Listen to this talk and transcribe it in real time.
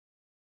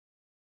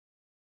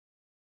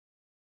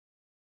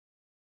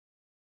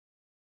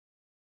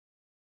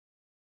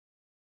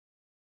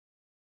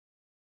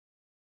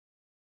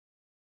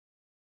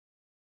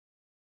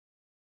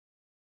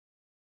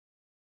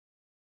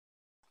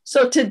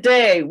So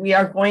today we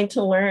are going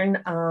to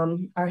learn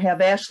or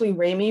have Ashley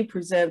Ramey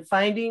present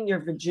Finding Your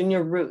Virginia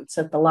Roots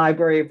at the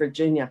Library of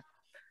Virginia.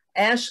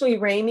 Ashley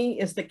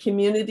Ramey is the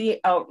Community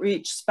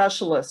Outreach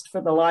Specialist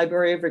for the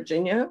Library of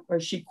Virginia,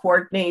 where she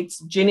coordinates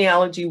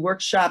genealogy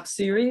workshop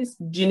series,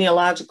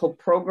 genealogical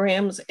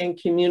programs,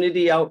 and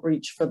community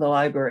outreach for the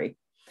library.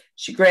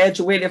 She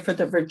graduated from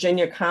the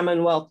Virginia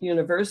Commonwealth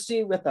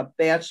University with a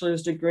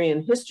bachelor's degree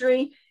in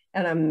history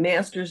and a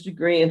master's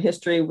degree in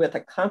history with a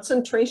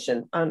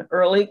concentration on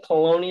early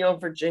colonial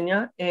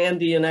Virginia and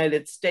the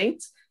United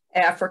States,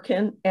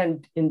 African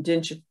and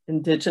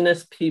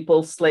indigenous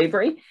people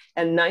slavery,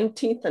 and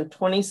 19th and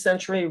 20th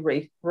century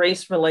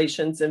race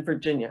relations in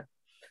Virginia.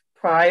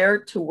 Prior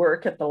to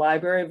work at the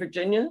Library of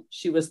Virginia,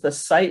 she was the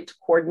site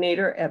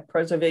coordinator at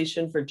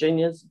Preservation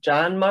Virginia's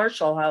John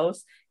Marshall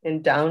House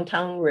in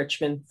downtown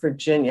Richmond,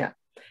 Virginia.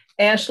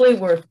 Ashley,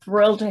 we're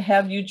thrilled to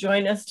have you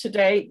join us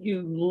today.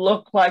 You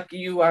look like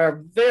you are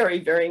very,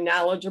 very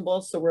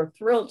knowledgeable, so we're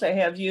thrilled to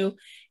have you.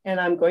 And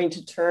I'm going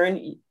to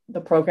turn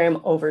the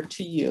program over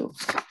to you.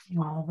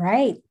 All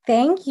right.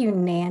 Thank you,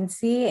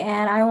 Nancy.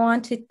 And I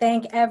want to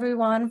thank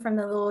everyone from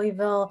the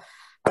Louisville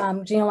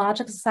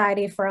Genealogical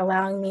Society for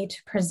allowing me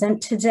to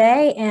present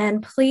today.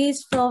 And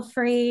please feel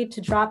free to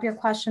drop your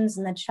questions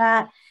in the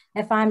chat.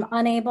 If I'm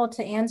unable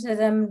to answer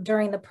them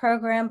during the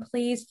program,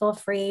 please feel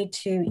free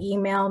to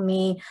email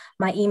me.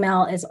 My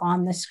email is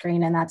on the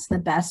screen, and that's the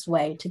best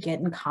way to get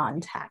in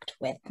contact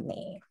with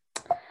me.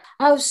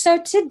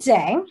 So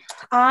today,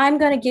 I'm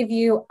going to give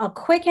you a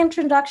quick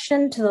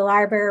introduction to the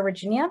Library of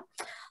Virginia,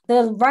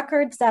 the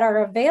records that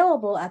are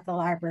available at the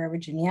Library of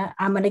Virginia.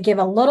 I'm going to give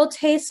a little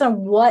taste on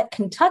what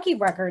Kentucky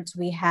records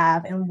we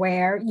have and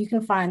where you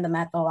can find them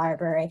at the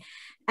library,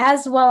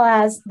 as well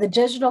as the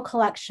digital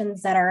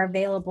collections that are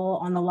available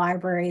on the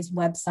library's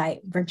website,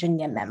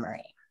 Virginia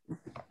Memory.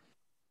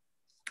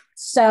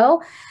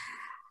 So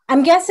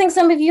I'm guessing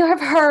some of you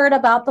have heard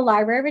about the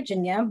Library of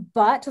Virginia,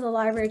 but the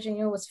Library of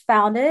Virginia was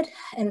founded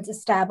and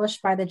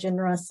established by the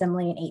General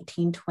Assembly in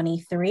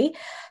 1823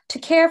 to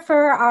care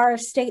for our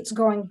state's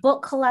growing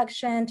book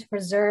collection, to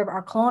preserve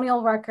our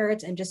colonial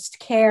records, and just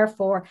care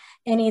for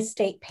any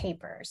state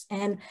papers.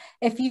 And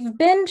if you've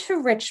been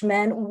to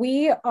Richmond,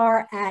 we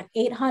are at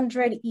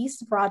 800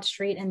 East Broad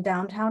Street in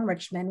downtown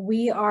Richmond.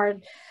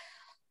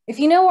 If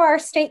you know where our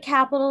state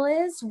capitol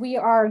is, we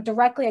are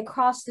directly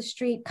across the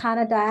street, kind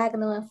of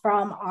diagonally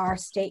from our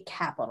state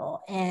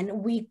capitol.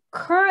 And we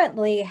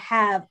currently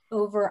have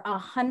over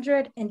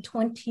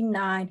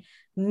 129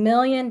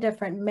 million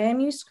different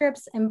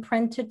manuscripts and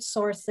printed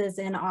sources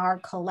in our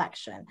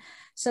collection.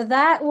 So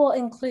that will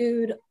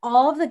include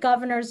all of the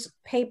governor's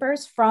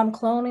papers from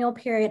colonial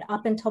period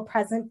up until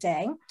present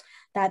day.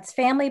 That's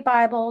family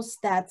Bibles,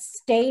 that's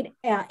state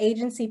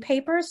agency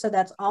papers. So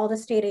that's all the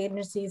state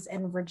agencies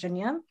in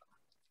Virginia.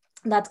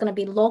 That's going to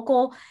be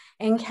local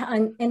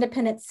and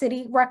independent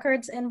city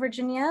records in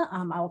Virginia.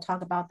 I will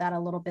talk about that a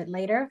little bit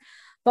later.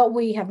 But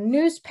we have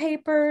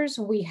newspapers,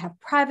 we have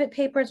private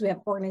papers, we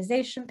have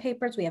organization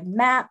papers, we have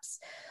maps,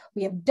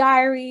 we have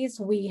diaries,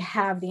 we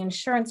have the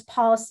insurance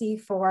policy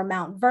for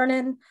Mount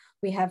Vernon,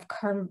 we have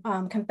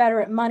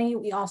Confederate money.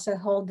 We also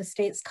hold the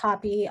state's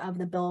copy of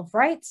the Bill of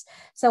Rights.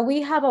 So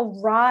we have a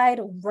wide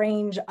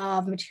range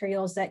of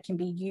materials that can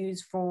be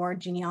used for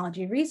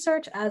genealogy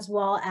research, as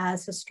well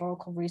as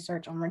historical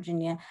research on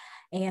Virginia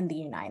and the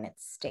United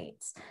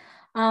States.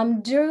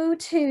 Due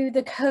to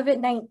the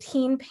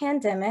COVID-19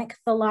 pandemic,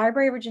 the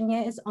Library of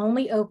Virginia is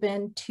only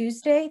open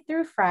Tuesday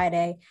through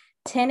Friday,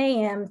 10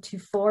 a.m. to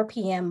 4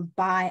 p.m.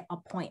 by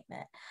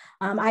appointment.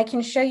 I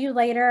can show you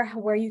later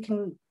where you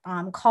can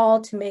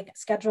call to make a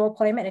schedule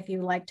appointment if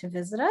you'd like to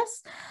visit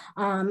us.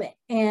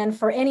 And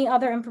for any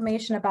other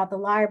information about the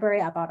library,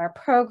 about our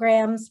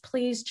programs,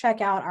 please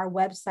check out our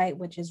website,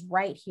 which is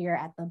right here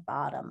at the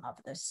bottom of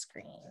the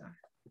screen.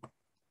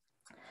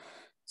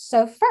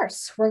 So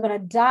first, we're going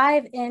to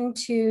dive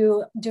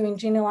into doing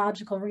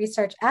genealogical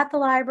research at the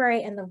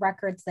library and the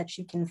records that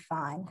you can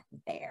find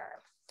there.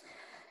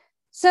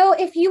 So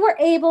if you were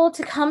able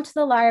to come to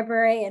the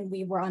library and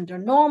we were under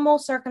normal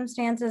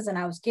circumstances and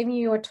I was giving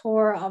you a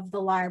tour of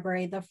the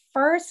library, the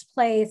first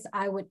place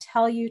I would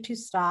tell you to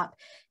stop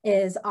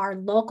is our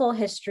local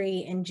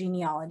history and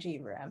genealogy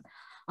room.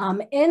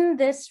 In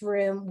this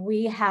room,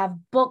 we have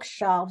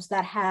bookshelves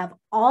that have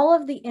all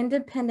of the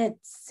independent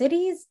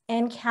cities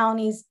and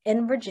counties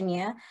in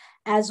Virginia,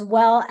 as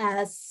well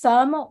as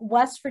some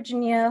West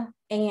Virginia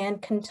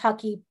and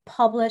Kentucky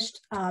published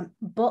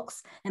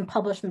books and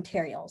published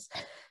materials.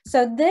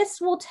 So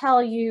this will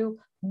tell you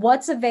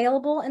what's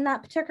available in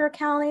that particular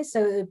county.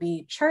 So it would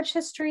be church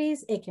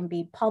histories, it can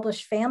be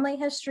published family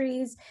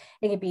histories,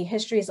 it can be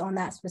histories on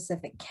that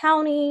specific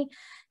county.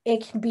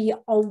 It can be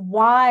a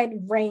wide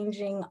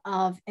ranging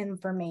of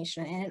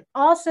information, and it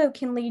also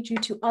can lead you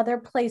to other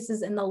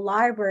places in the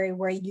library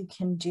where you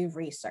can do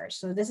research.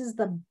 So this is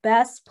the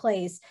best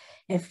place.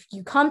 If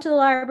you come to the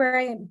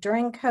library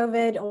during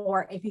COVID,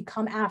 or if you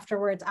come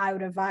afterwards, I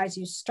would advise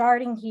you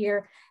starting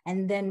here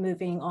and then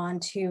moving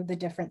on to the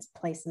different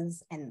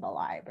places in the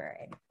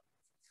library.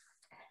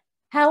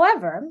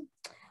 However,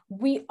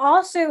 We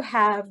also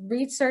have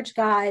research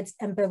guides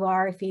and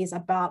bibliographies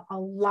about a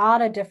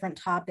lot of different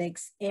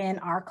topics in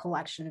our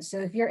collection. So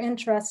if you're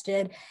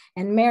interested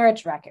in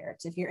marriage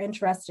records, if you're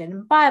interested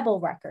in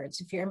Bible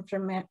records, if you're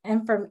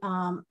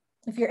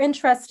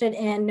interested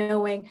in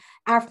knowing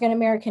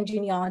African-American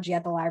genealogy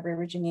at the Library of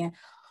Virginia,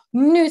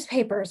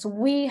 newspapers,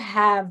 we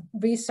have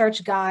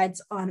research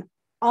guides on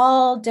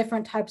all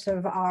different types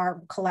of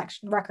our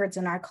collection records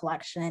in our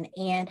collection,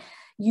 and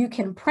you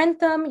can print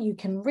them, you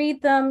can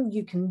read them,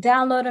 you can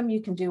download them,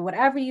 you can do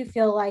whatever you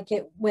feel like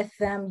it with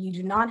them. You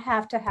do not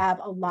have to have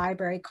a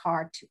library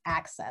card to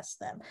access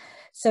them.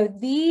 So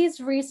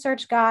these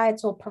research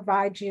guides will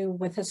provide you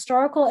with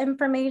historical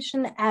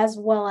information as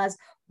well as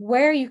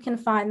where you can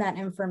find that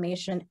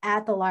information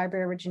at the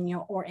Library of Virginia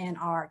or in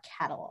our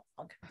catalog.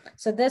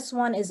 So this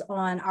one is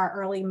on our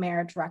early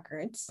marriage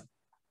records.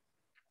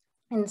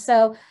 And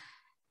so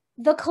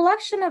the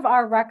collection of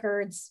our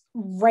records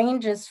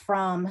ranges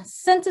from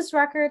census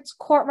records,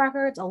 court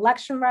records,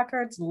 election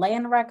records,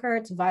 land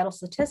records, vital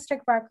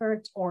statistic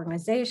records,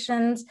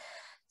 organizations,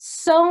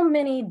 so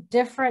many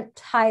different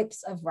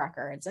types of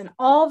records. And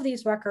all of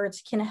these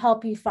records can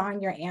help you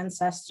find your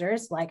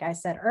ancestors. Like I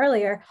said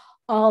earlier,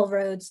 all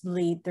roads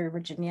lead through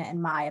Virginia,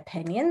 in my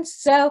opinion.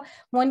 So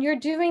when you're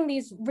doing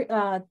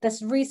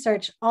this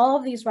research, all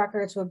of these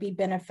records will be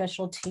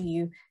beneficial to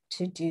you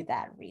to do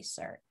that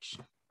research.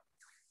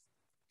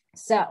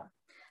 So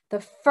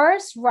the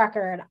first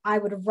record I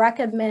would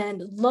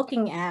recommend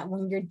looking at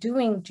when you're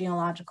doing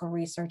genealogical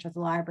research at the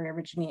Library of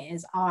Virginia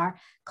is our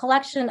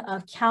collection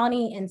of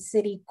county and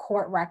city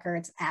court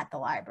records at the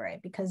library,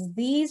 because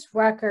these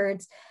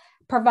records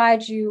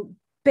provide you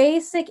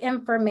basic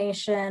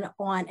information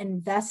on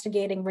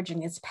investigating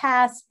Virginia's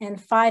past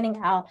and finding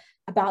out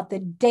about the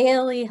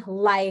daily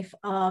life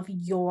of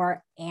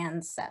your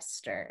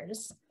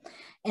ancestors.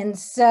 And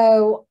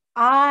so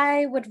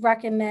I would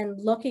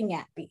recommend looking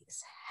at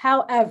these.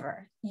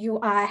 However,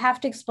 I have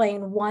to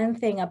explain one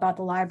thing about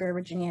the Library of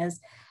Virginia's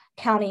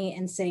county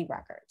and city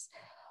records.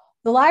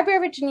 The Library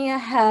of Virginia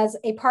has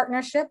a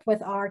partnership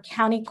with our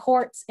county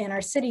courts and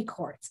our city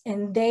courts,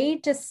 and they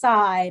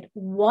decide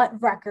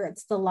what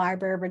records the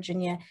Library of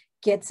Virginia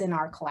gets in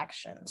our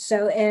collection.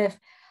 So if,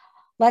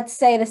 let's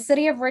say, the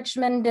city of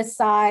Richmond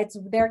decides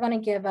they're going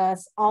to give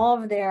us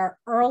all of their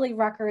early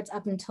records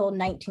up until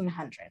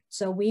 1900.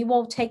 So we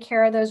will take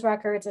care of those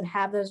records and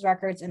have those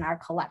records in our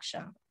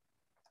collection.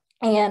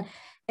 And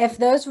if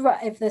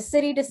the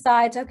city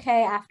decides,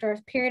 okay, after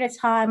a period of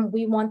time,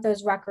 we want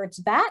those records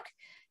back,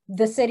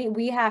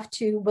 we have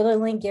to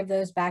willingly give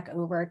those back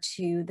over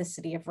to the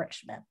city of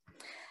Richmond.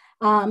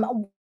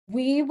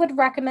 We would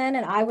recommend,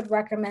 and I would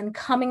recommend,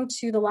 coming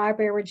to the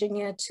Library of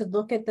Virginia to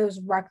look at those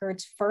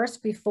records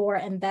first before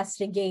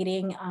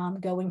investigating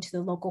going to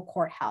the local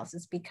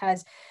courthouses,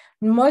 because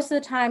most of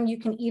the time you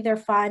can either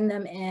find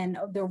them in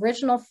the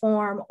original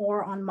form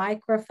or on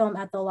microfilm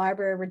at the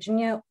Library of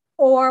Virginia,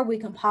 or we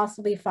can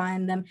possibly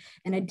find them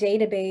in a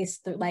database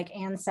like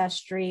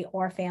Ancestry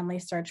or Family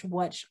Search,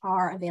 which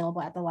are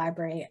available at the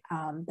library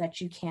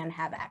that you can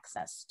have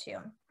access to.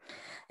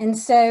 And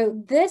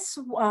so this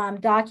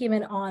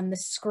document on the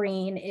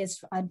screen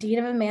is a Deed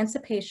of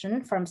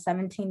Emancipation from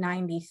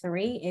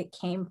 1793. It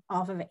came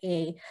off of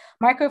a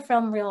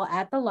microfilm reel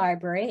at the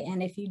library.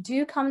 And if you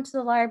do come to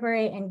the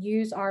library and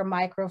use our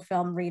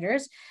microfilm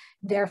readers,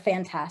 they're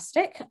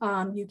fantastic.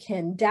 You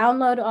can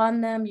download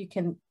on them. You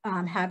can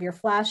have your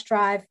flash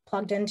drive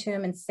plugged into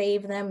them and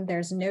save them.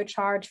 There's no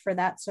charge for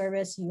that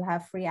service. You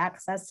have free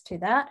access to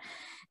that.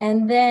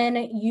 And then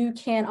you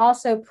can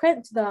also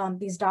print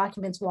these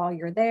documents while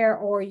you're there,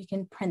 or you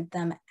can print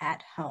them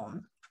at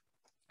home.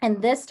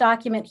 And this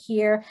document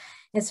here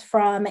is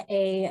from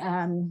a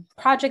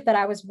project that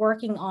I was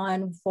working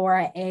on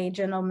for a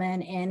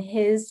gentleman and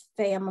his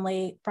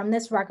family. From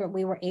this record,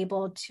 we were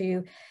able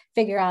to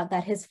figure out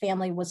that his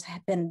family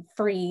had been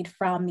freed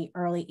from the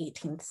early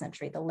 18th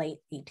century, the late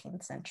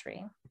 18th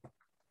century.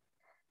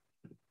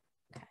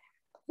 Okay.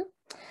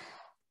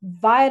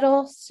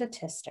 Vital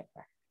statistic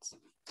records.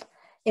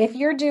 If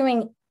you're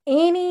doing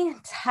any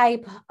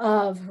type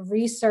of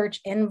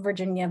research in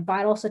Virginia,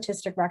 vital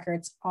statistic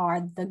records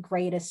are the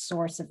greatest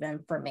source of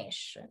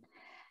information.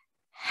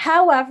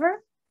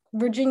 However,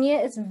 Virginia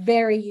is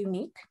very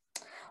unique.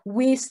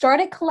 We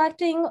started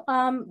collecting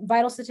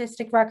vital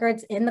statistic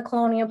records in the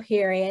colonial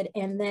period,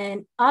 and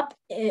then on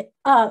the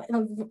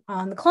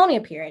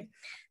colonial period.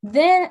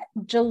 Then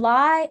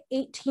July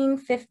 1st,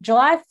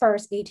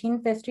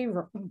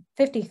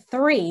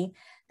 1853,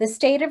 the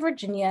state of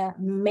Virginia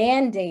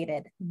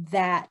mandated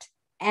that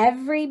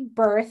every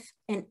birth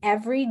and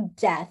every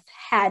death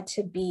had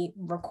to be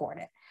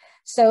recorded.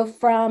 So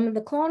from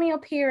the colonial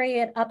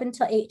period up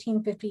until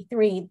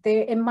 1853,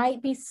 it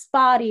might be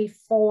spotty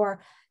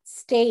for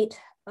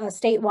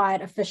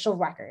statewide official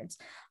records.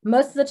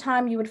 Most of the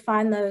time you would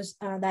find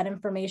that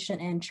information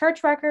in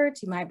church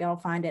records. You might be able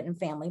to find it in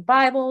family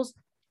Bibles.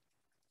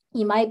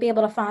 You might be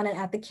able to find it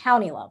at the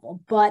county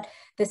level, but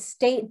the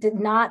state did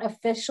not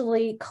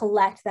officially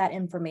collect that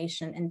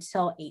information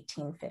until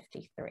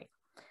 1853.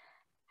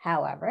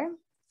 However,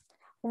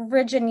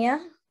 Virginia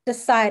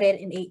decided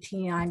in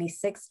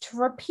 1896 to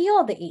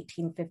repeal the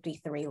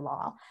 1853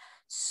 law.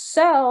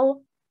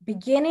 So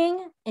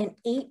beginning in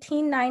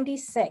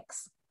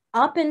 1896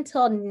 up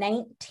until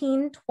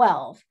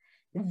 1912,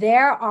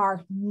 there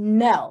are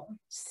no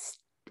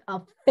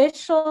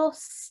official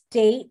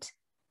state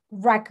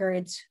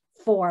records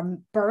for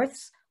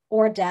births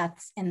or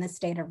deaths in the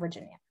state of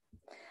Virginia.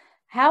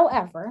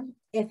 However,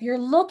 if you're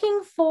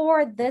looking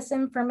for this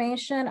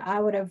information, I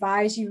would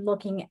advise you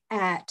looking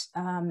at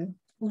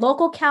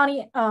local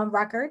county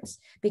records,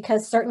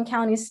 because certain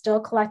counties still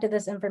collected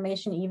this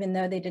information even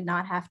though they did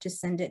not have to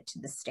send it to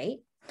the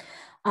state.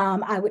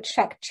 I would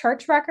check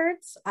church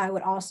records. I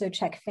would also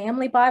check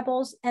family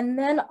Bibles, and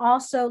then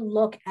also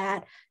look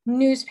at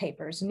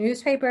newspapers.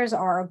 Newspapers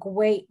are a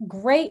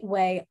great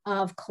way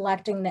of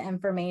collecting the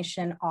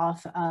information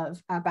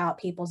about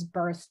people's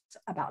births,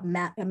 about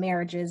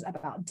marriages,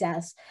 about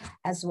deaths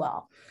as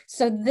well.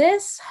 So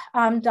this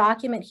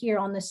document here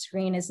on the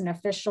screen is an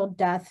official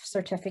death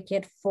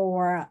certificate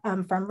from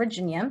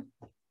Virginia.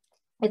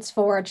 It's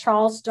for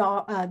James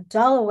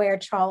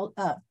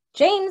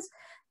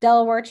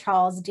Delaware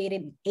Charles,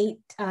 dated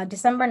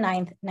December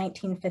 9th,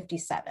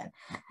 1957.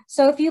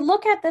 So if you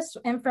look at this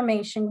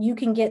information, you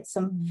can get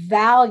some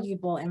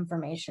valuable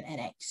information in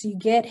it. So you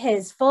get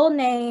his full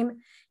name,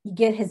 you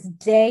get his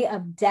day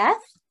of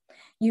death,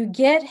 you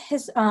get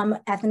his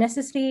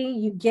ethnicity,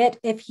 you get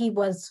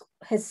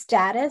his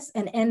status.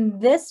 And in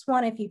this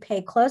one, if you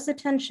pay close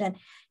attention,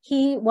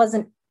 he was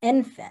an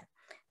infant.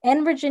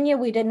 In Virginia,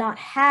 we did not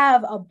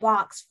have a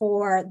box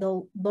for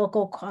the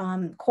local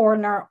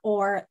coroner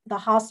or the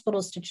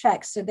hospitals to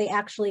check. So they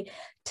actually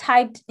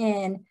typed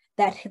in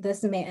that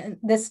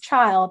this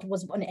child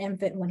was an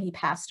infant when he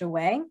passed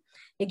away.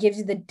 It gives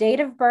you the date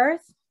of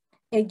birth.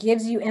 It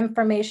gives you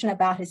information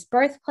about his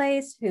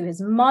birthplace, who his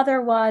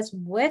mother was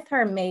with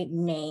her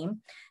maiden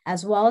name,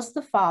 as well as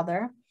the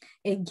father.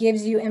 It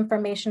gives you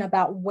information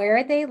about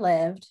where they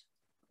lived,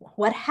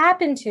 what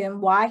happened to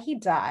him, why he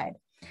died.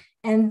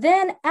 And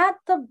then at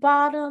the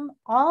bottom,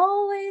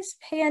 always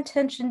pay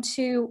attention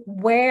to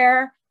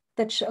where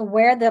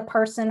the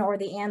person or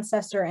the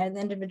ancestor and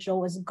the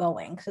individual is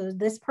going. So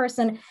this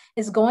person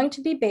is going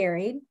to be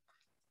buried,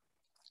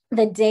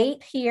 the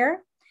date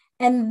here,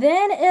 and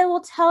then it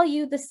will tell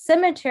you the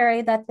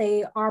cemetery that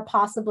they are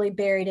possibly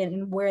buried in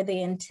and where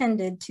they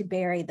intended to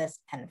bury this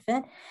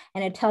infant.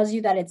 And it tells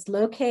you that it's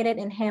located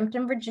in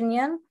Hampton,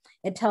 Virginia.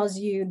 It tells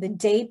you the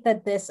date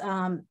that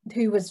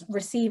who was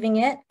receiving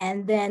it,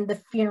 and then the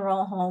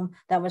funeral home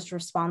that was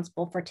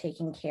responsible for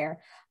taking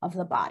care of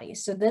the body.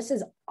 So this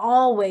is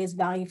always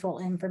valuable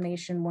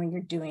information when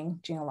you're doing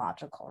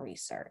genealogical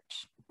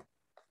research.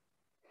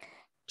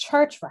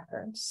 Church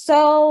records.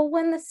 So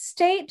when the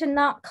state did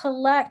not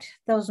collect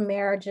those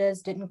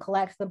marriages, didn't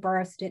collect the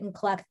births, didn't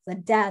collect the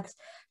deaths,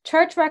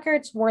 church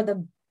records were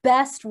the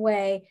best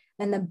way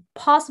and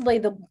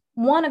possibly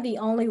one of the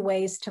only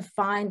ways to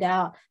find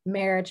out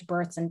marriage,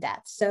 births, and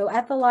deaths. So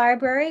at the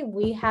library,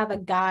 we have a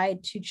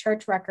guide to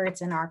church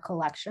records in our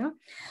collection.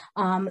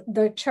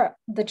 The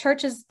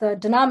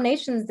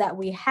denominations that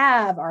we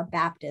have are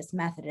Baptists,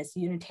 Methodists,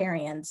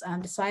 Unitarians,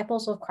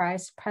 Disciples of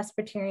Christ,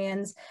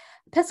 Presbyterians,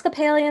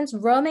 Episcopalians,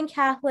 Roman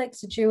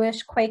Catholics,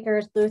 Jewish,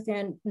 Quakers,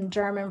 Lutheran, and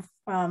German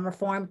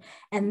Reformed,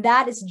 and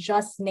that is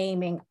just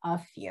naming a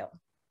few.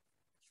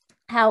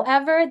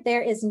 However,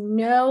 there is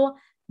no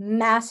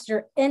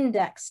master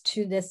index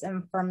to this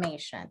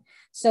information.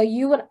 So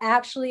you would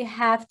actually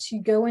have to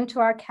go into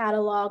our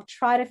catalog,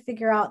 try to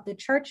figure out the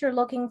church you're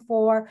looking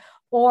for,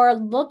 or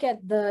look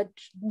at the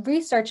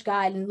research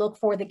guide and look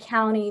for the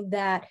counties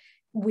that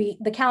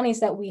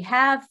we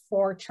have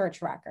for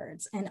church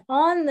records. And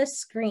on the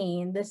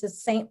screen, this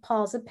is St.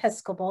 Paul's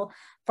Episcopal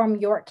from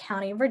York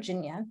County,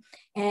 Virginia.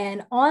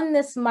 And on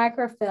this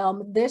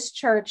microfilm, this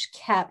church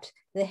kept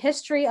the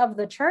history of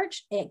the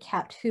church. It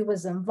kept who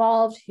was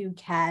involved, who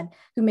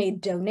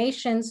made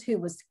donations, who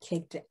was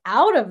kicked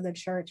out of the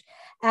church,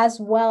 as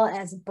well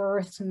as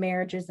births,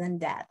 marriages,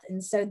 and death.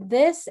 And so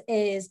this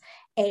is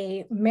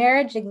a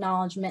marriage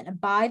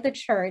acknowledgement by the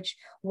church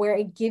where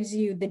it gives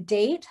you the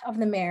date of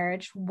the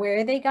marriage,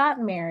 where they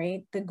got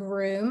married, the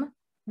groom,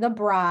 the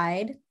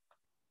bride,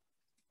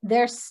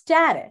 their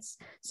status.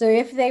 So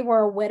if they were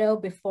a widow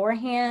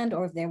beforehand,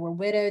 or if they were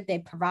widowed, they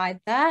provide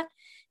that.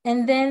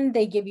 And then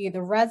they give you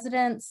the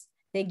residence,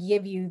 they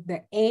give you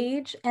the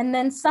age, and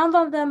then some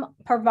of them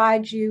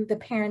provide you the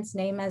parent's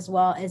name as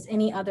well as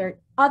any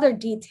other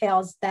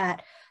details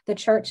that the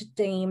church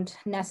deemed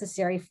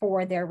necessary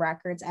for their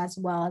records, as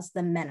well as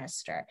the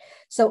minister.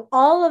 So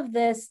all of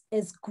this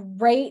is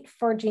great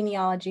for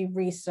genealogy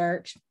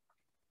research.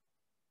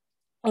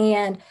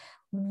 And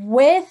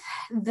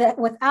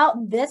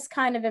without this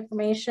kind of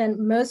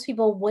information, most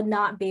people would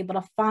not be able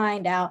to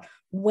find out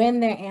when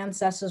their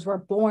ancestors were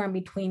born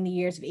between the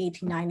years of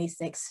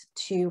 1896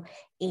 to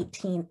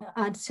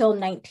until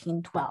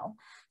 1912.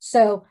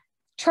 So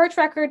church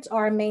records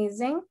are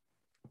amazing.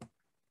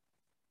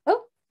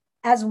 Oh,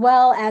 as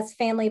well as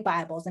family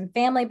Bibles. And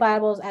family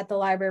Bibles at the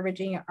Library of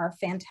Virginia are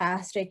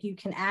fantastic. You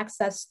can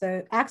access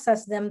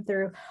them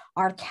through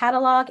our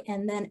catalog.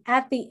 And then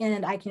at the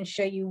end, I can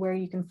show you where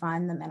you can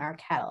find them in our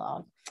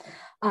catalog.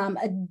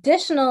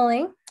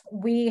 Additionally,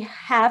 we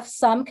have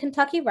some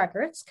Kentucky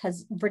records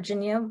because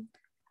Virginia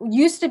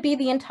used to be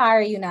the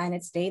entire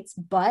United States,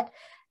 but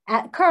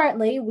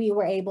currently we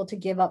were able to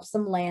give up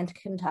some land to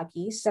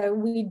Kentucky. So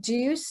we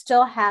do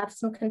still have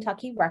some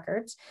Kentucky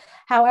records.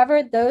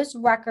 However, those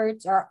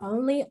records are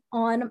only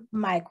on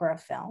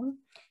microfilm,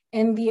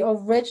 and the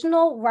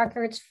original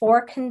records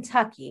for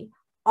Kentucky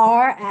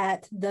are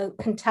at the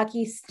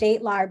Kentucky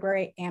State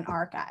Library and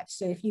Archives.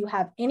 So if you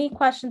have any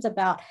questions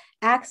about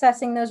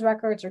accessing those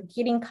records or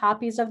getting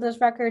copies of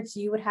those records,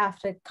 you would have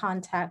to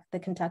contact the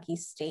Kentucky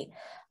State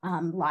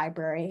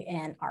Library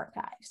and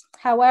Archives.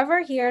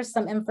 However, here's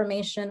some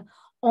information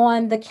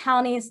on the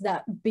counties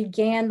that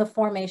began the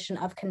formation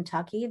of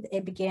Kentucky.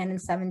 It began in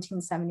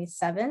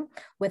 1777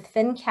 with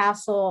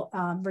Fincastle,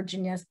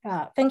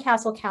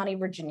 Fincastle County,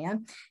 Virginia,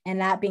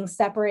 and that being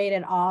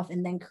separated off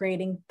and then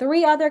creating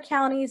 3 other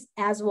counties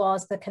as well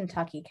as the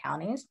Kentucky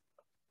counties.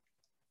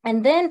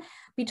 And then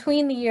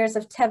between the years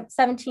of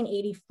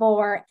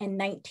 1784 and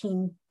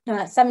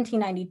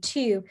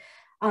 1792,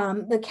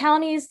 the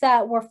counties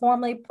that were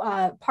formerly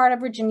part of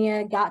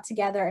Virginia got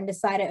together and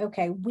decided,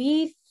 okay,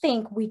 we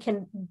think we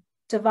can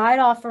divide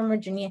off from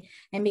Virginia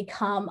and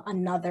become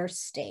another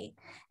state.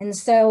 And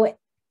so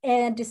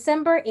in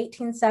December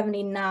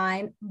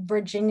 1879,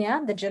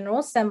 Virginia, the General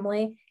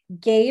Assembly,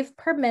 gave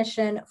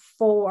permission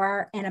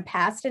for and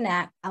passed an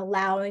act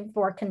allowing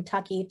for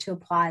Kentucky to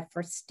apply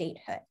for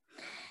statehood.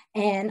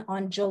 And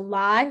on June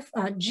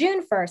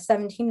 1st,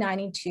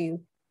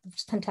 1792,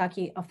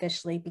 Kentucky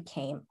officially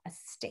became a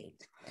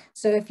state.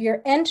 So if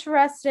you're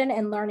interested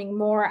in learning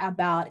more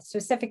about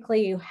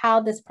specifically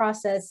how this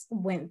process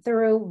went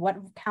through, what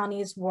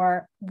counties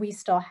we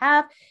still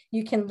have,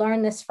 you can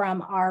learn this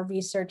from our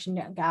research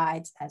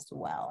guides as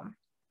well.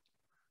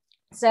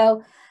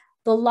 So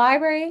the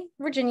Library of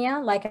Virginia,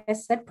 like I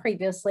said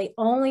previously,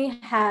 only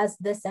has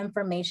this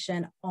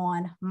information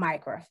on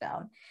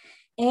microfilm.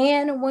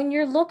 And when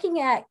you're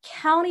looking at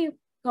county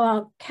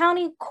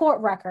court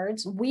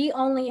records, we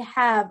only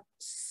have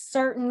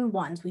certain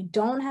ones. We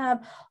don't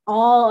have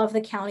all of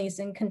the counties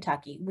in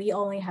Kentucky. We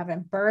only have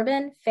in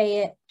Bourbon,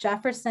 Fayette,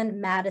 Jefferson,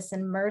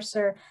 Madison,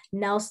 Mercer,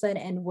 Nelson,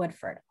 and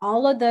Woodford.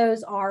 All of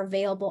those are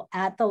available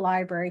at the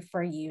library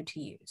for you to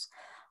use.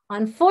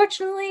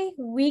 Unfortunately,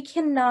 we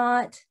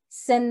cannot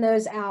send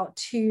those out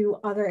to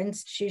other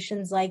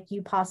institutions like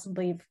you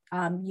possibly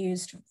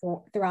used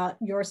throughout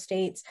your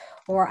states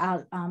or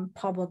out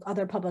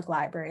other public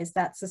libraries.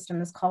 That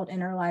system is called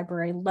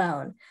interlibrary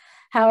loan.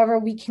 However,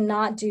 we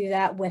cannot do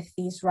that with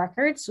these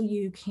records.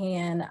 You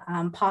can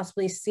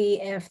possibly see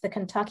if the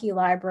Kentucky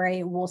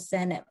Library will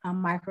send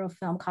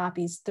microfilm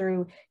copies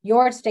through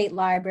your state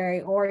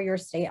library or your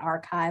state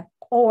archive,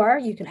 or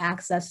you can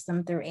access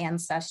them through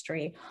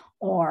Ancestry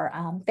or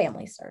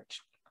Family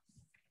Search.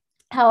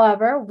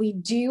 However, we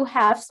do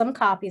have some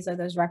copies of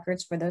those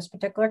records for those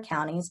particular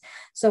counties.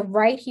 So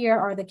right here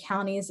are the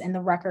counties and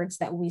the records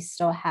that we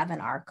still have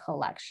in our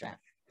collection.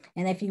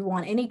 And if you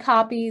want any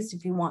copies,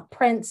 if you want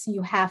prints,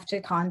 you have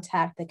to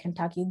contact the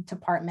Kentucky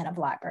Department of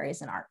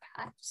Libraries and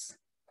Archives.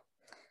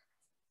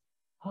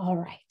 All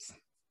right,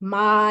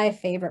 my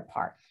favorite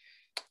part,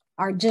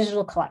 our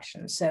digital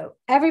collection. So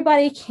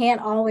everybody can't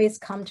always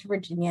come to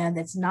Virginia.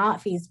 That's not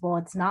feasible.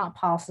 It's not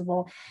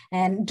possible.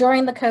 And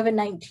during the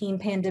COVID-19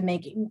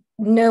 pandemic,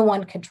 no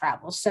one could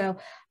travel. So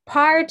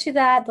prior to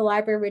that, the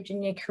Library of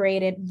Virginia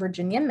created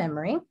Virginia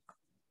Memory.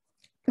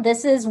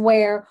 This is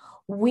where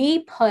we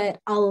put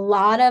a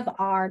lot of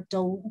our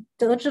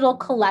digital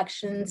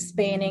collections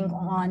spanning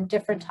on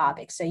different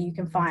topics. So you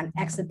can find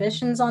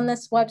exhibitions on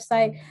this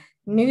website,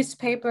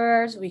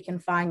 newspapers, we can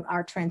find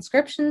our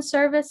transcription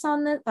service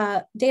on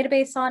the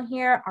database on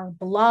here, our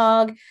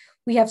blog.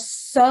 We have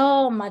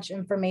so much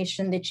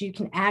information that you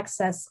can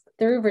access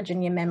through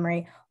Virginia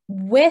Memory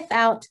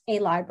without a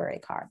library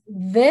card.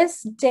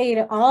 This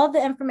data, all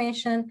the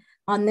information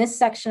on this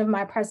section of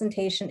my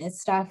presentation is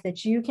stuff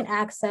that you can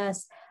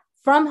access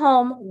from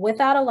home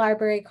without a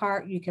library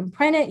card. You can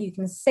print it, you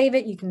can save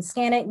it, you can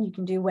scan it, and you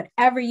can do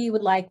whatever you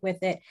would like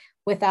with it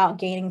without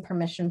gaining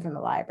permission from the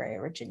Library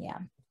of Virginia.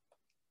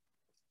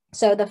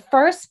 So the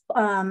first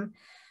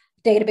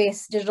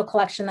database digital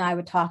collection that I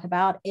would talk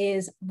about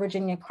is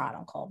Virginia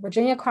Chronicle.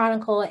 Virginia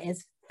Chronicle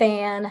is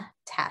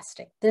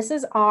fantastic. This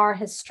is our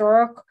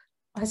historical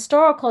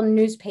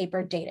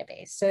newspaper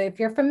database. So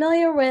if you're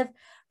familiar with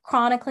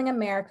Chronicling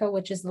America,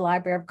 which is the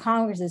Library of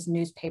Congress's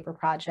newspaper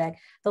project,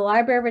 the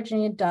Library of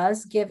Virginia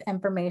does give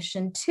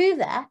information to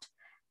that.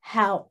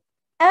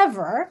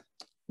 However,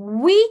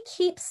 we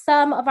keep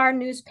some of our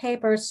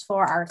newspapers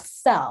for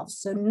ourselves.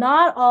 So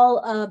not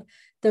all of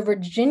the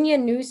Virginia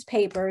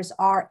newspapers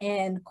are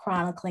in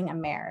Chronicling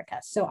America.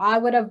 So I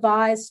would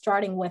advise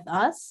starting with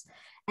us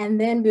and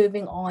then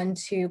moving on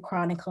to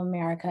Chronicle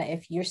America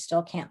if you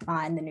still can't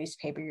find the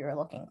newspaper you're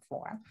looking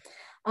for.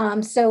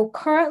 So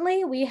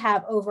currently we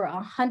have over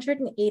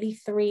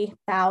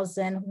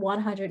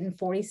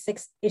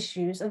 183,146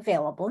 issues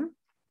available,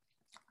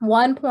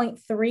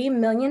 1.3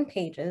 million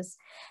pages,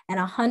 and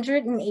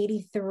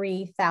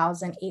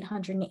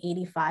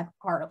 183,885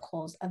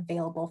 articles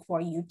available for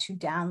you to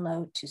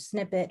download, to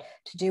snippet,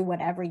 to do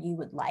whatever you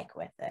would like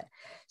with it.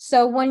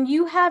 So when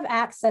you have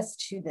access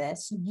to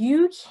this,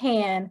 you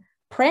can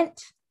print,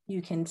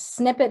 you can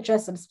snippet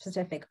just a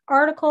specific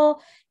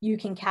article, you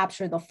can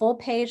capture the full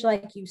page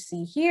like you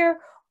see here,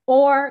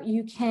 or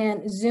you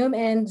can zoom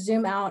in,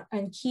 zoom out,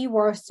 and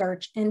keyword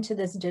search into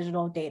this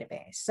digital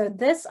database. So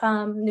this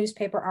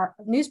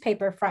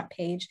newspaper front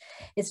page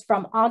is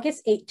from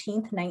August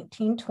 18th,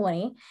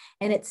 1920,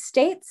 and it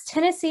states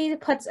Tennessee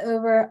puts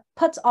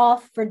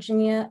off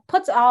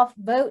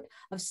vote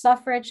of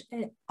suffrage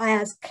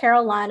as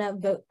Carolina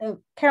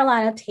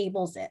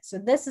tables it. So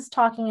this is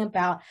talking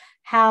about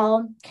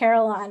how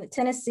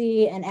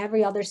Tennessee, and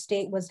every other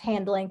state was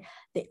handling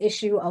the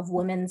issue of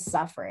women's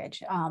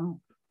suffrage.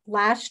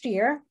 Last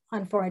year,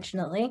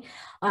 unfortunately,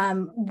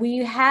 we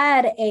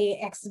had an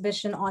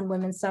exhibition on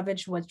women's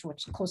suffrage, which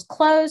was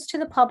closed to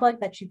the public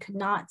that you could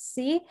not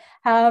see.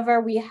 However,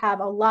 we have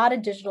a lot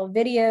of digital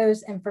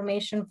videos,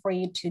 information for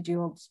you to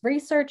do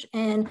research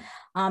in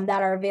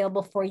that are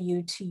available for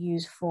you to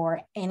use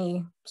for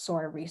any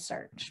sort of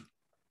research.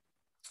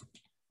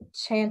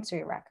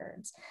 Chancery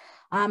records.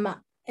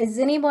 Is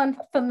anyone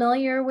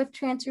familiar with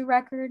chancery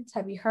records?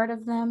 Have you heard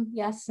of them?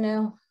 Yes,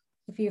 no?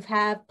 If you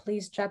have,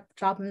 please drop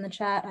them in the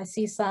chat. I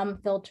see some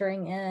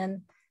filtering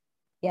in.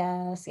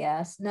 Yes,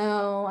 yes,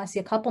 no. I see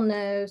a couple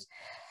no's.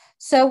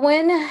 So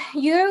when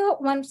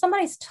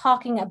somebody's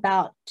talking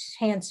about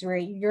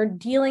chancery, you're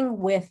dealing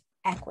with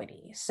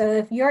equity. So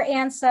if your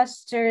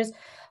ancestors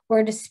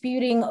were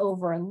disputing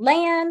over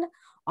land,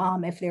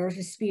 if they were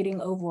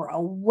disputing over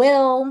a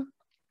will,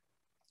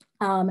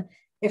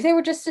 if they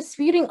were just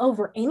disputing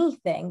over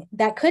anything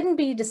that couldn't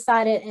be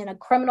decided in a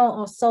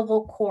criminal or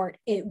civil court,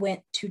 it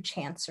went to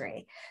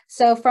chancery.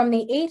 So from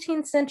the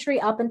 18th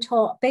century up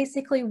until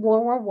basically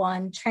World War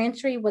I,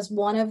 chancery was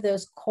one of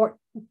those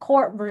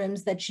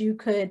courtrooms that you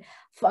could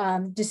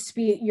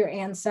dispute your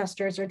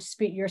ancestors or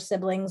dispute your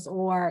siblings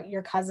or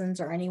your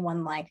cousins or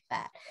anyone like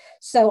that.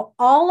 So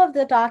all of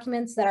the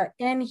documents that are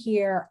in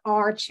here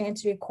are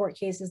chancery court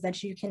cases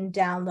that you can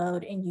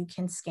download and you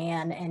can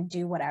scan and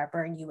do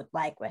whatever you would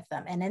like with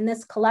them. And in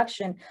this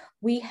collection,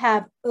 we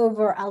have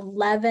over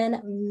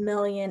 11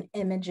 million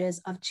images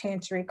of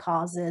chancery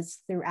causes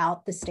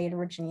throughout the state of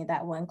Virginia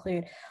that will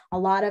include a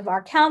lot of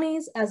our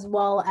counties as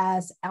well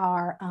as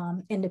our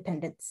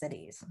independent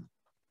cities.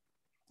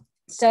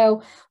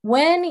 So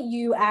when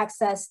you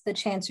access the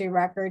chancery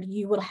record,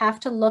 you will have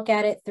to look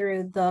at it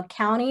through the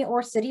county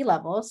or city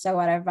level. So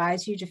I'd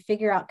advise you to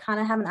figure out, kind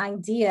of have an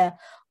idea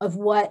of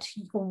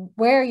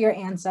where your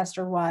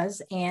ancestor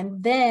was,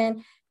 and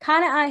then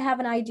I have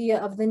an idea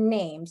of the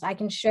names. I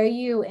can show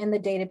you in the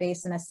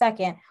database in a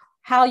second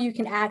how you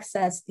can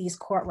access these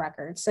court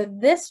records. So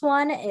this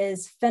one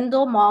is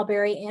Fendel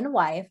Marbury and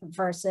wife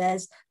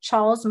versus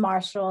Charles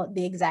Marshall,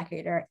 the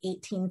executor,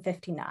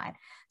 1859.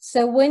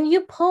 So when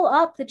you pull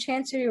up the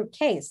chancery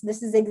case,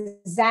 this is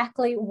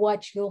exactly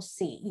what you'll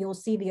see. You'll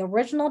see the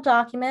original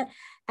document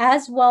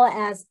as well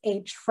as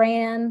a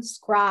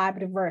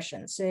transcribed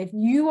version. So if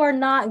you are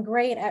not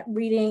great at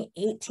reading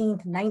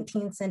 18th,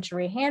 19th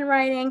century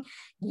handwriting,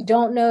 you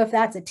don't know if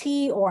that's a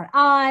T or an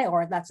I,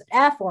 or if that's an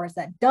F, or is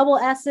that double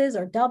S's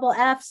or double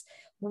F's,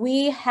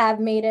 we have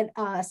made it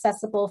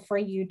accessible for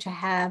you to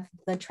have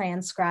the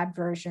transcribed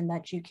version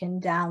that you can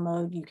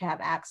download, you can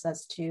have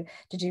access to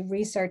do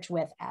research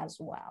with as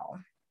well.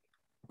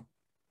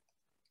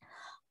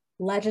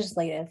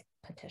 Legislative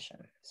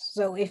petitions.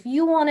 So if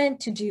you wanted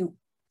to do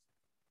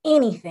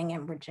anything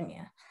in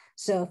Virginia,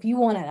 so if you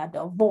wanted a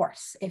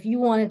divorce, if you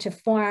wanted to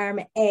form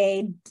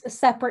a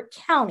separate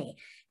county,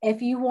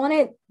 if you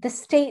wanted the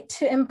state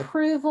to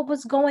improve what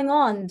was going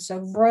on, so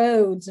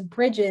roads,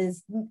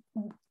 bridges,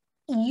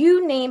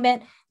 you name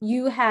it,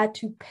 you had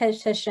to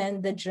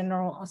petition the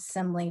General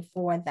Assembly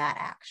for that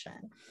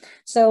action.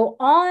 So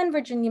on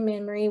Virginia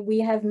Memory,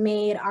 we have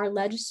made our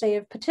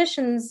legislative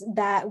petitions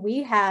that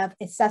we have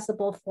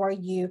accessible for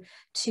you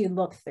to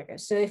look through.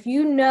 So if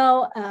you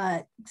know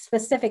a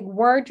specific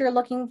word you're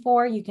looking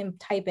for, you can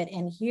type it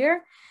in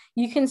here.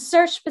 You can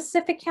search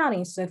specific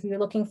counties. So if you're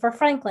looking for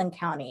Franklin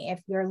County,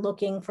 if you're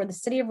looking for the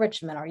city of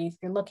Richmond, or if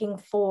you're looking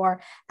for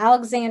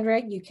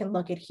Alexandria, you can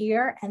look at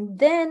here. And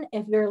then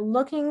if you're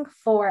looking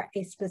for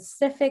a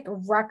specific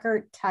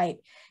record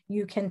type,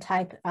 you can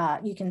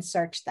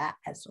search that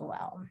as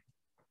well.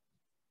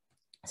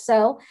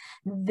 So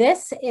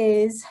this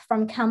is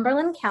from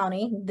Cumberland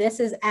County. This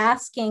is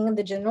asking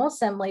the General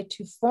Assembly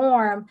to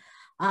form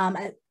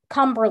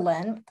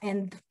Cumberland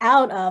and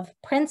out of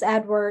Prince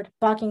Edward,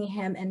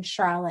 Buckingham, and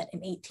Charlotte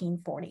in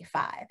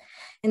 1845.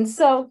 And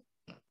so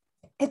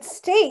It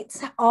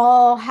states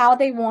all how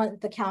they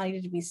want the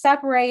county to be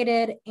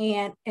separated,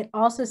 and it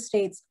also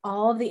states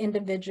all of the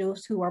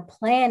individuals who are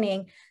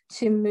planning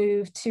to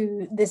move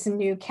to this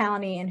new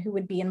county and who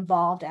would be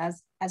involved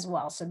as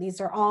well. So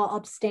these are all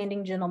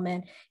upstanding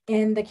gentlemen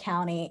in the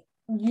county.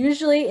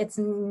 Usually it's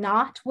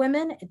not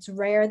women. It's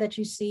rare that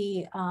you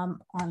see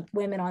on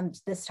women on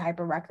this type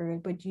of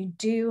record, but you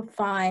do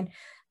find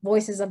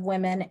voices of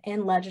women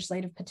in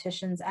legislative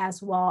petitions,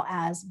 as well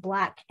as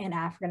Black and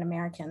African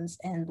Americans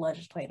in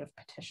legislative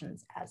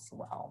petitions as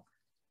well.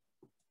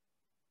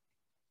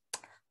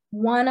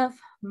 One of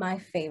my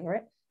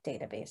favorite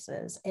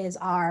databases is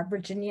our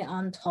Virginia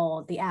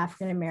Untold, the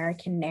African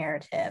American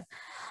narrative.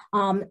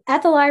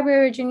 At the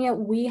Library of Virginia,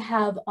 we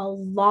have a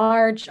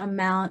large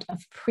amount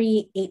of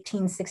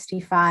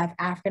pre-1865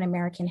 African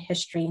American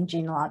history and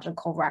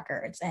genealogical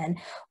records. And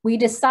we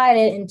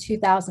decided in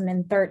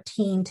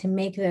 2013 to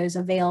make those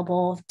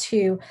available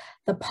to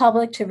the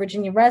public, to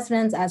Virginia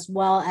residents, as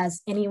well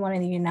as anyone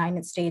in the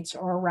United States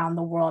or around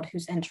the world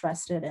who's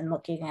interested in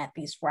looking at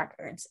these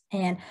records.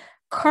 And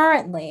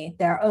currently,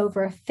 there are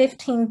over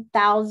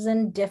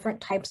 15,000 different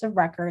types of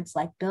records,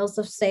 like bills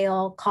of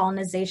sale,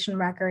 colonization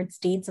records,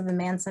 deeds of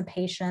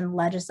emancipation,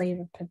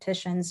 legislative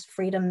petitions,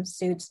 freedom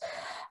suits,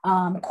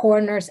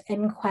 coroner's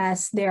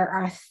inquests. There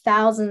are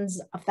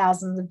thousands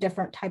of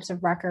different types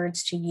of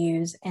records to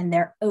use, and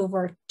there are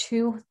over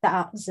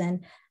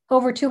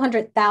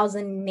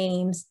 200,000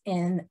 names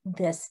in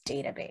this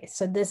database.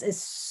 So this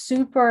is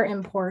super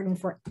important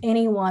for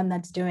anyone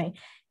that's doing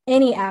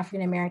any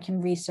African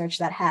American research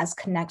that has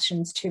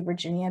connections to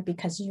Virginia,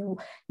 because you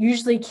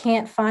usually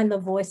can't find the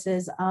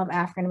voices of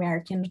African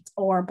Americans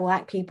or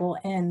Black people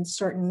in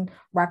certain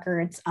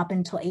records up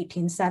until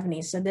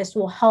 1870. So this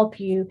will help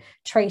you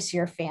trace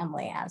your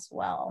family as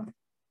well.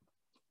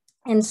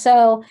 And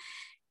so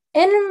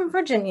in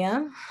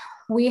Virginia,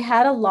 we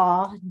had a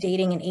law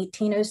dating in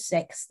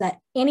 1806 that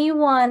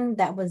anyone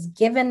that was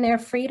given their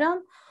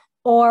freedom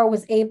or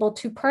was able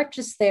to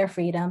purchase their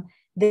freedom,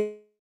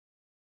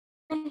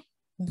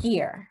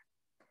 year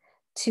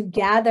to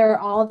gather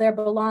all their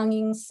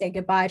belongings, say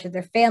goodbye to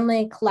their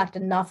family, collect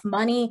enough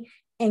money,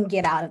 and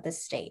get out of the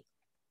state.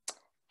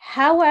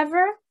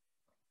 However,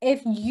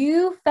 if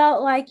you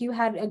felt like you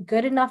had a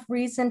good enough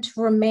reason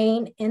to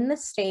remain in the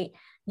state,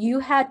 you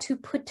had to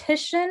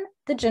petition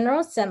the General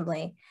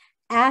Assembly,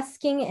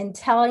 asking and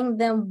telling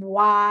them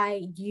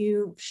why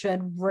you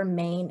should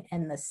remain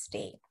in the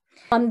state.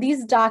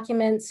 These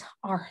documents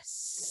are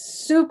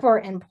super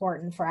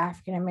important for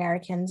African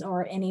Americans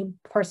or any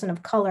person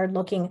of color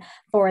looking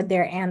for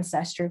their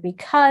ancestry,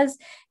 because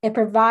it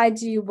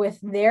provides you with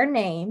their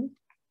name.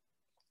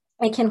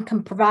 It can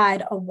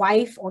provide a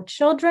wife or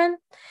children.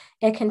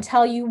 It can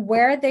tell you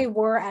where they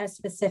were at a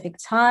specific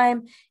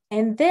time.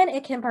 And then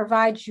it can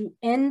provide you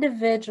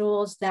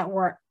individuals that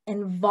were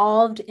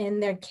involved in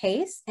their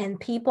case and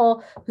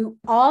people who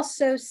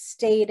also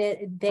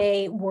stated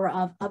they were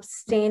of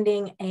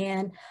upstanding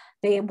and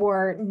they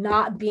were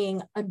not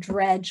being a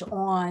dredge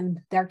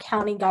on their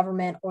county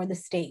government or the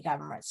state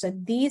government. So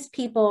these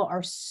people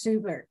are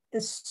super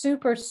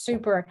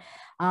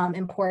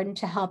important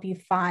to help you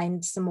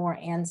find some more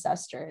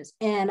ancestors.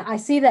 And I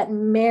see that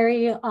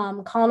Mary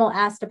Connell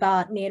asked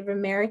about Native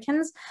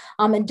Americans.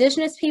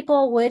 Indigenous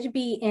people would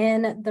be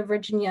in the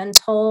Virginia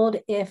Untold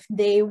if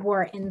they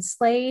were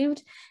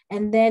enslaved,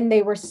 and then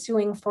they were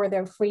suing for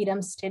their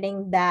freedom,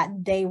 stating that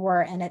they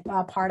were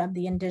a part of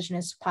the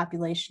indigenous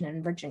population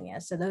in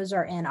Virginia. So those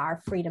are in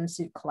our Freedom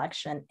Suit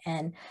collection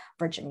in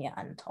Virginia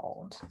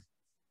Untold.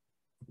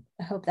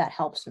 I hope that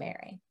helps,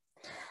 Mary.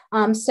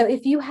 So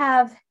if you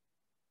have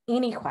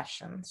any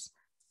questions,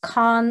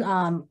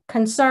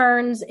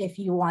 concerns, if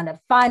you want to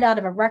find out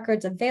if a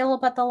record's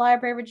available at the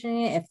Library of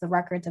Virginia, if the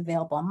record's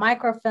available on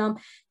microfilm,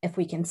 if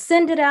we can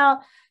send it out,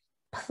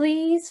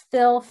 please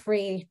feel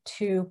free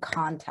to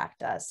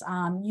contact us.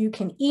 You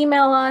can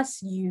email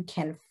us, you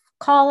can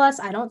call us.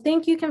 I don't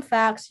think you can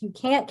fax, you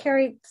can't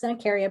send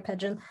a carrier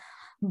pigeon,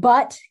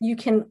 but you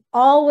can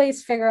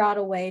always figure out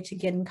a way to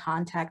get in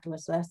contact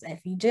with us.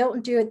 If you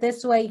don't do it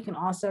this way, you can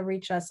also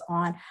reach us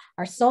on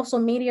our social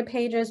media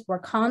pages. We're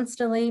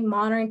constantly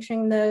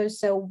monitoring those,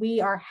 so we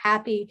are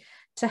happy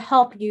to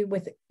help you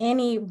with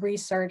any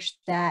research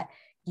that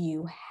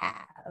you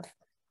have.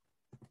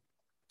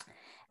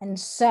 And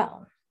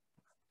so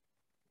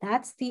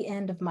that's the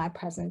end of my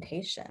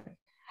presentation.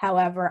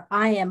 However,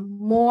 I am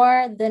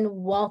more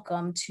than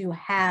welcome to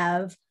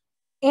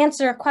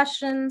answer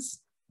questions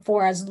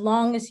for as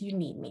long as you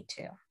need me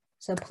to.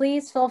 So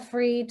please feel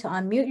free to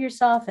unmute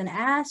yourself and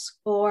ask,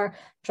 or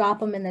drop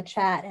them in the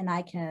chat and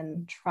I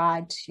can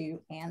try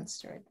to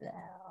answer them.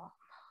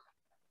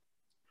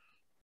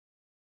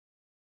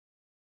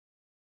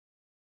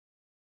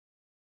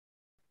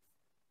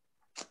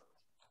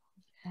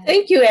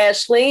 Thank you,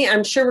 Ashley.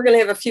 I'm sure we're going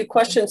to have a few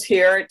questions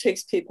here. It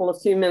takes people a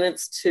few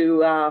minutes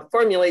to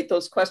formulate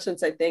those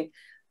questions, I think.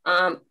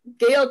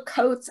 Gail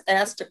Coates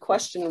asked a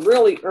question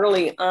really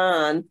early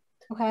on,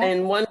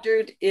 and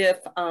wondered if,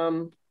 let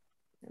me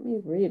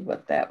read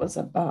what that was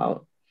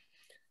about.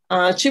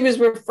 She was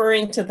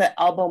referring to the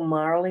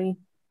Albemarle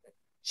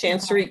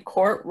Chancery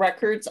Court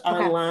records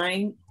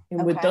online,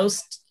 and would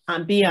those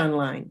be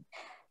online?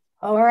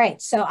 All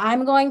right, so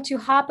I'm going to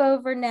hop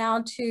over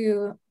now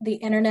to the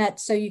internet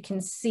so you can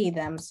see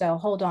them. So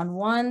hold on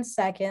one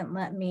second.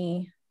 Let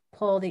me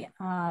pull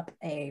up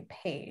a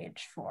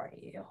page for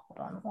you.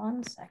 Hold on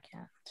one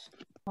second.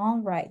 All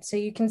right, so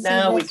you can see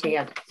now we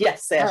can.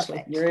 Yes, Ashley,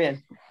 perfect. You're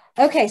in.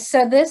 Okay,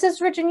 so this is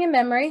Virginia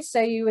Memory. So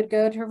you would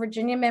go to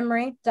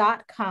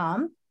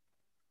virginiamemory.com.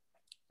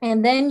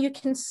 And then you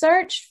can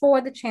search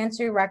for the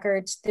Chancery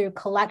records through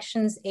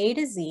collections A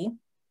to Z.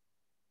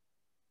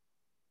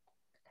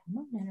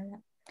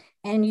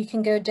 And you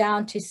can go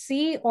down to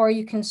C, or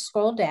you can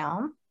scroll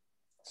down.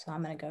 So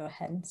I'm going to go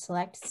ahead and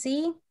select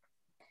C,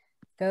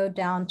 go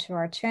down to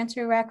our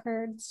Chancery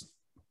records.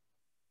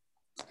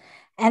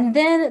 And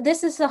then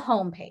this is the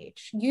home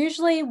page.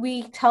 Usually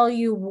we tell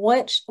you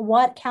what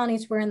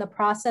counties we're in the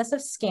process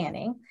of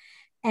scanning.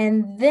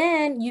 And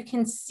then you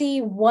can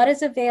see what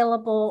is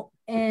available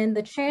in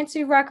the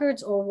Chancery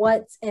records or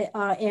what's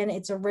in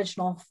its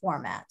original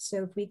format.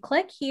 So if we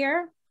click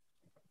here,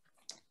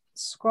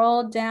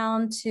 scroll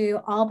down to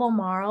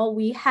Albemarle,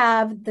 we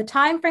have the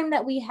time frame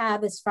that we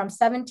have is from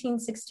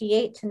 1768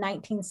 to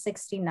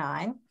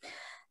 1969.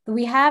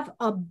 We have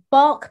a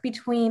bulk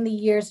between the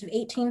years of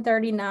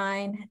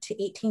 1839 to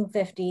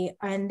 1850,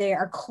 and they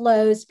are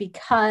closed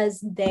because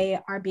they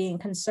are being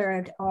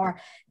conserved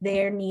or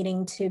they're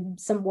needing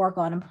some work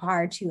on them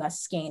prior to us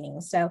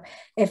scanning. So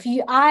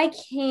I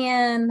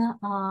can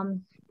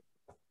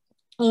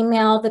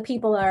email the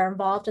people that are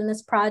involved in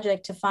this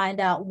project to find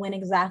out when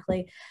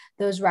exactly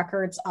those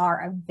records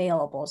are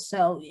available.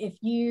 So if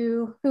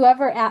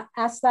whoever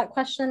asked that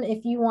question,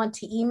 if you want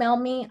to email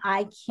me,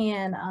 I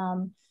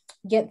can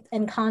get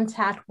in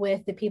contact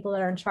with the people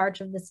that are in charge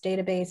of this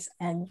database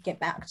and get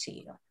back to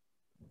you.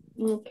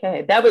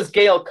 Okay, that was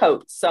Gail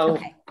Coates. So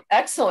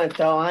excellent,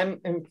 though. I'm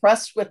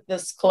impressed with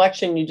this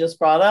collection you just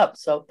brought up.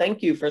 So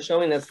thank you for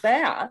showing us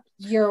that.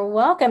 You're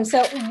welcome.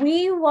 So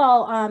we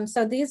will,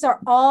 so these are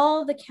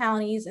all the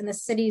counties and the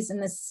cities in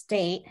the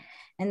state.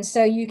 And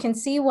so you can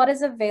see what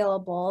is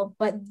available.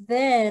 But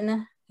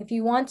then if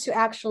you want to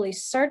actually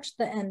search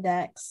the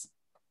index,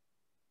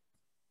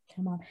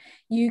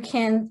 you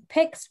can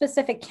pick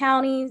specific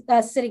counties,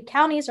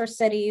 counties or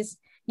cities.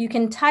 You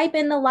can type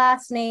in the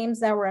last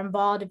names that were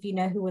involved if you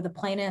know who were the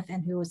plaintiff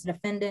and who was the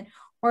defendant,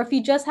 or if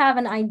you just have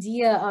an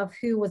idea of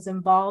who was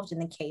involved in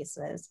the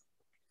cases.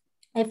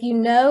 If you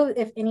know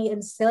if any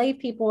enslaved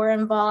people were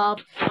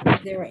involved,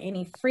 if there were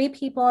any free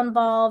people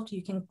involved,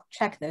 you can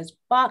check those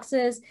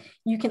boxes.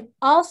 You can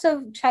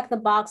also check the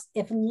box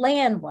if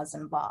land was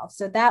involved.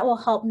 So that will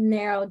help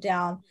narrow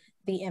down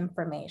the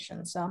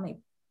information. So let me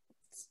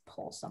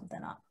pull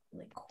something up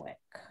really quick.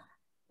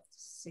 Let's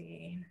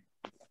see.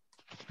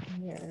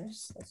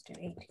 Years. Let's do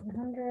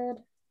 1800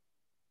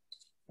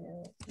 to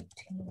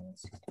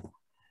 1860.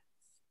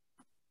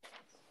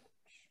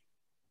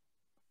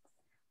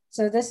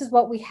 So this is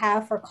what we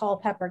have for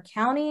Culpeper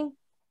County. I'm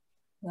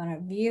going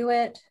to view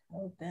it,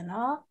 open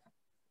up.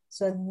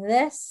 So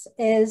this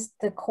is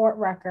the court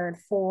record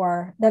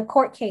for the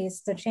court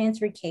case, the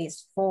Chancery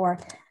case for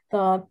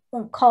the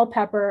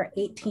Culpeper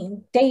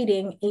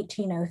dating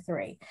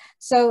 1803.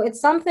 So it's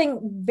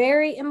something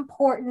very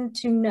important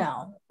to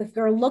know. If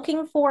you're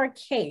looking for a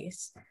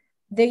case,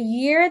 the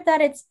year that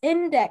it's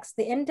indexed,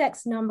 the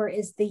index number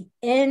is the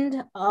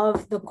end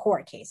of the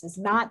court case. It's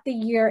not the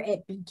year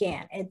it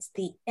began. It's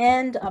the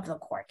end of the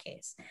court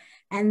case.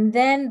 And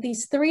then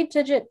these 3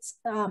 digits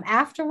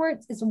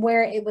afterwards is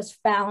where it was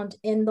found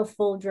in the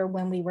folder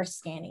when we were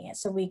scanning it.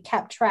 So we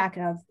kept track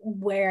of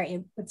where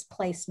its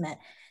placement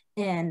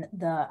in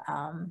the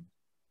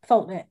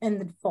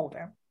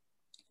folder.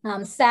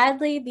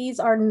 Sadly, these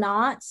are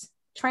not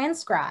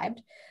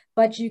transcribed,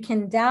 but you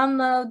can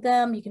download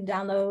them. You can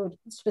download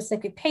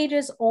specific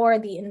pages or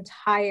the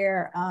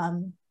entire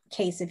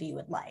case if you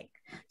would like.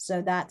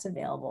 So that's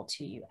available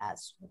to you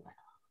as well.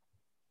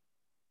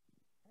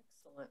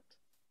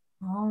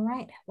 All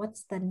right,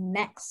 what's the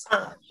next?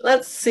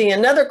 Let's see,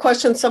 another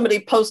question somebody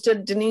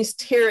posted, Denise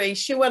Terry.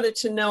 She wanted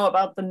to know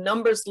about the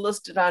numbers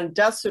listed on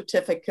death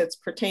certificates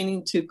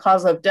pertaining to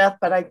cause of death,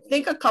 but I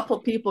think a couple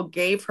people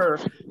gave her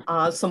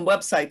some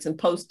websites and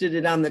posted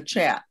it on the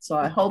chat. So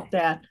I hope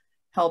that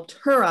helped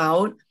her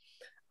out.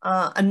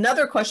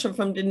 Another question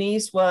from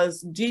Denise was,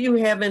 do you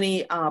have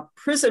any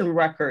prison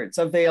records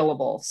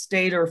available,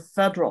 state or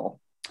federal?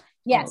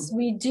 Yes,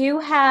 we do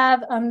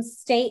have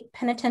state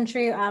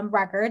penitentiary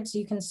records.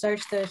 You can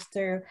search those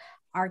through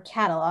our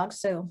catalog.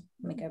 So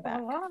let me go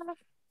back.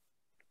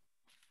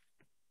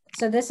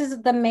 So this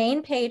is the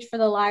main page for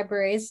the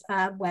library's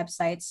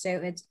website. So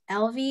it's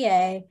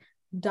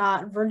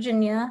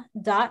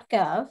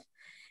lva.virginia.gov.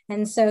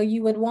 And so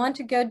you would want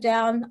to go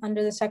down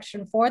under the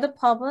section for the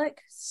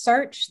public,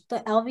 search the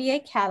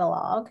LVA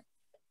catalog.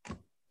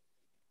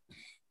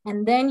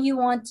 And then you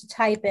want to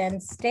type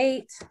in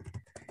state.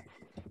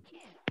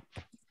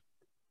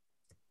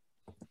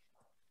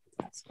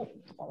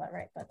 Spell that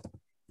right, but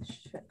it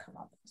should come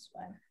up this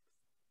way.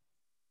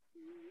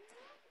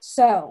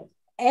 So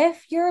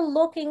if you're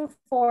looking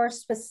for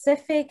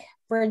specific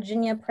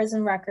Virginia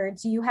prison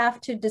records, you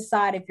have to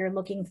decide if you're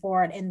looking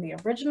for it in the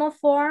original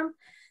form,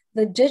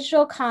 the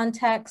digital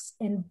context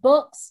in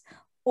books,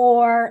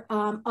 or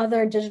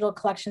other digital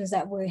collections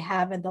that we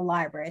have in the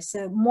library.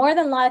 So more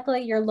than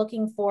likely, you're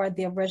looking for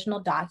the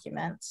original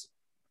documents.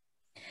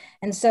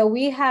 And so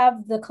we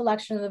have the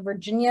collection of the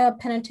Virginia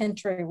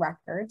penitentiary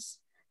records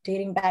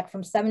dating back from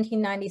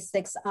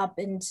 1796 up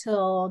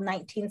until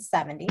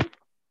 1970.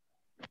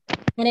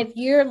 And if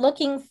you're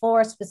looking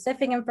for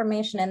specific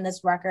information in this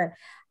record,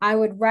 I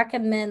would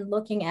recommend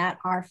looking at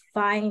our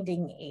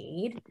finding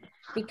aid,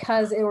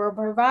 because it will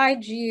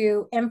provide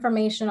you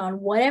information on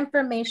what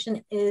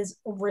information is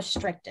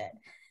restricted.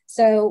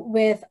 So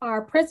with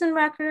our prison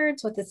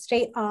records, with the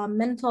state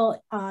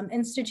mental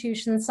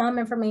institutions, some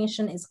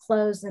information is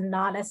closed and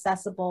not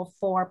accessible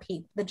for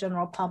the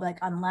general public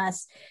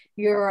unless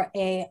you're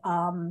a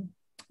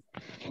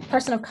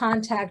person of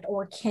contact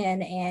or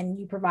kin and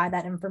you provide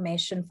that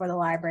information for the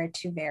library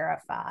to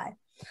verify.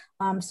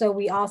 So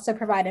we also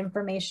provide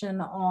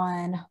information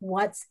on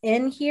what's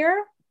in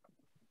here.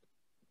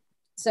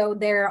 So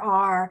there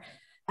are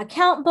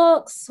account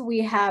books, we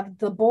have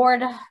the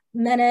board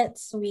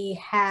minutes, we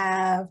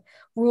have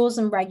rules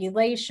and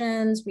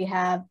regulations, we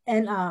have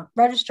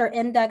register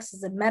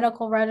indexes and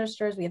medical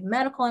registers, we have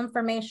medical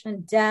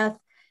information, death,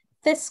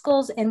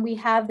 fiscals, and we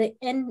have the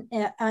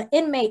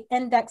inmate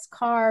index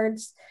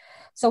cards.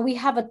 So we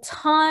have a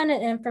ton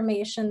of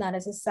information that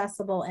is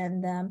accessible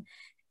in them.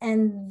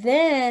 And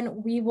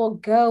then we will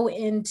go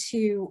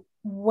into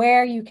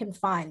where you can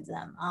find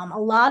them. A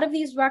lot of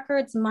these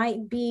records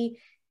might be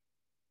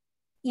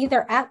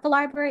either at the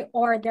library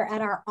or they're at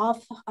our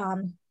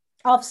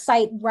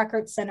off-site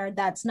record center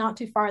that's not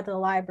too far to the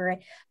library,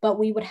 but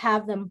we would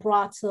have them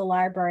brought to the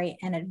library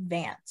in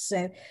advance.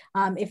 So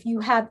if you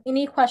have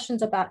any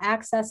questions about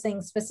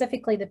accessing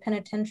specifically the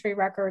penitentiary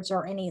records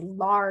or any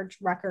large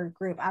record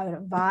group, I would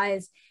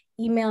advise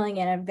emailing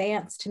in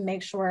advance to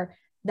make sure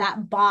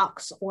that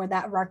box or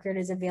that record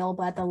is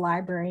available at the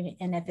library.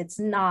 And if it's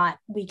not,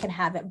 we can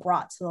have it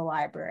brought to the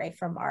library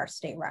from our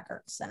state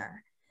record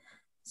center.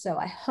 So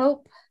I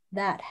hope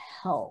that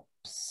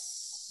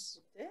helps.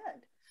 It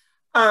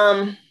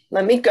did.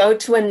 Let me go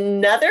to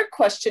another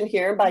question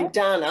here by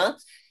Donna.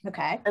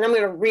 Okay. And I'm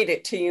going to read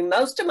it to you.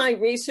 Most of my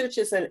research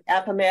is in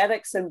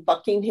Appomattox and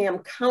Buckingham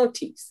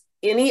counties.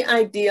 Any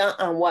idea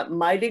on what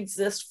might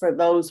exist for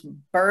those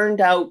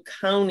burned out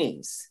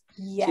counties?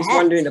 Yes. She's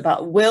wondering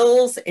about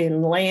wills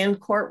and land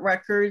court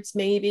records,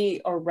 maybe,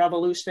 or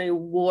Revolutionary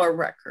War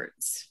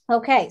records.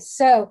 Okay,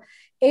 so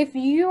if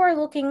you are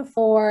looking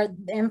for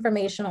the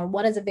information on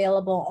what is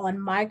available on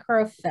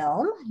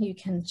microfilm, you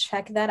can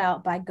check that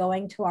out by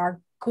going to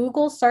our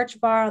Google search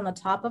bar on the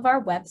top of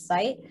our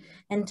website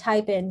and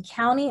type in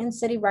county and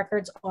city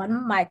records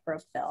on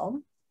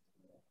microfilm.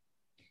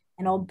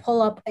 And it'll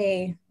pull up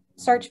a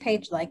search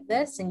page like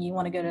this, and you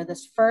want to go to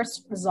this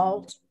first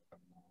result.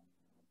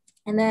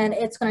 And then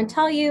it's going to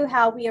tell you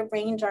how we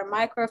arrange our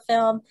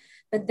microfilm,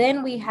 but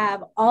then we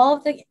have all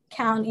of the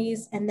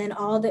counties and then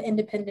all the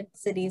independent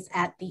cities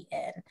at the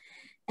end.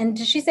 And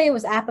did she say it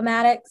was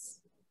Appomattox?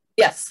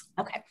 Yes.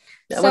 Okay.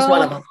 That was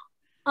one of them.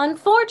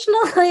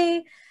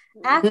 Unfortunately,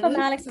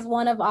 Appomattox is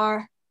one of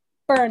our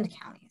burned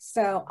counties.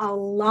 So a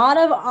lot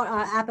of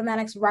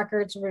Appomattox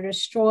records were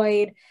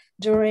destroyed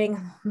during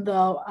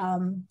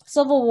the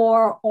Civil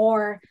War,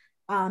 or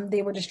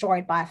they were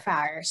destroyed by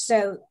fire.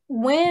 So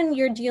when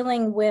you're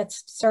dealing with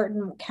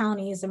certain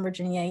counties in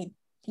Virginia,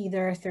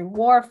 either through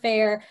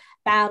warfare,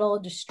 battle,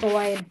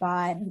 destroyed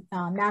by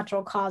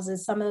natural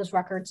causes, some of those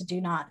records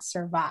do not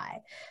survive.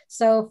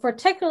 So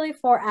particularly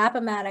for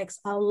Appomattox,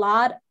 a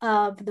lot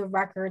of the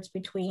records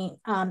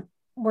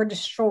were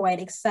destroyed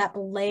except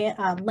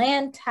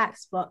land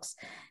tax books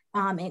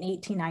in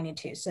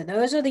 1892. So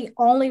those are the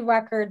only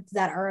records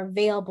that are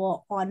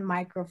available on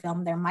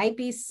microfilm. There might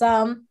be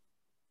some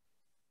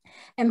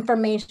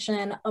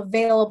information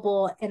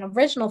available in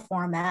original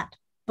format,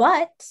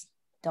 but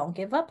don't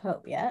give up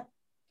hope yet.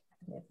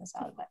 Move this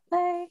out of my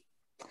way.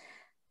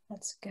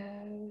 Let's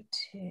go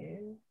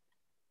to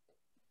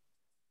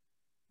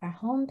our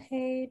home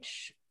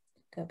page,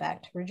 go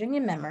back to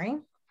Virginia Memory.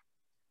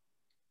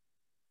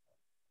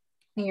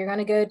 And you're going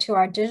to go to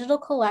our digital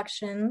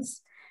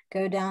collections,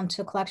 go down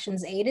to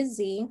collections A to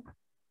Z,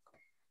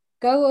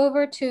 go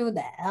over to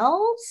the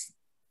L's,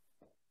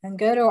 and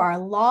go to our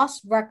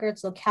Lost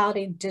Records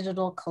Locality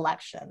Digital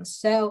Collection.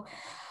 So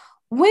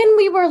when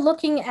we were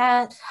looking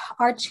at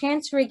our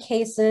chancery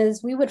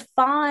cases, we would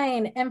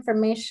find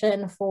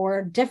information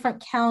for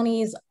different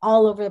counties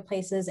all over the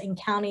places, and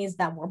counties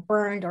that were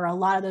burned, or a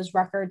lot of those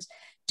records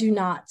do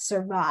not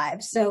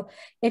survive. So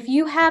if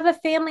you have a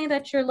family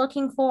that you're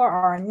looking for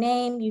or a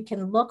name, you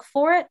can look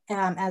for it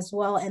as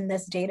well in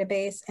this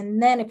database. And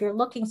then if you're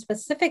looking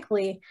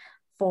specifically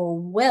for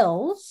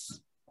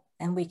wills,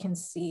 and we can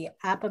see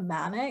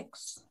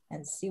Appomattox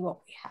and see what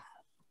we have.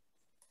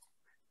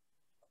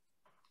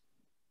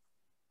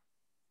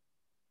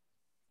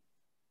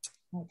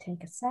 I'll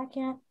take a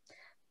second.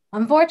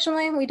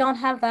 Unfortunately, we don't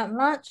have that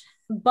much,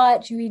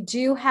 but we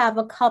do have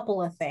a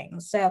couple of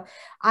things. So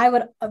I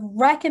would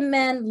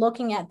recommend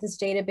looking at this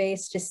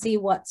database to see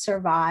what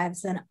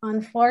survives. And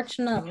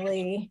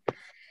unfortunately,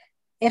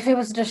 if it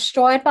was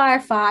destroyed by a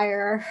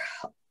fire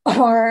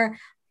or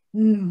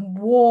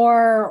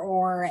war,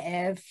 or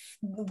if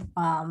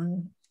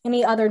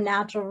any other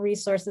natural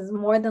resources,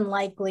 more than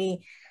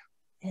likely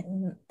it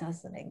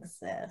doesn't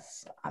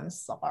exist. I'm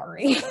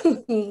sorry.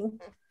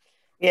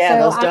 Yeah,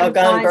 so those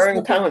doggone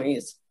burned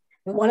counties.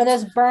 One of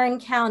those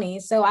burned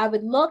counties. So I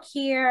would look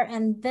here,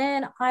 and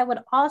then I would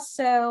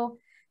also,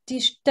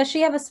 does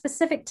she have a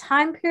specific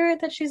time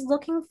period that she's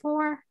looking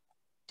for?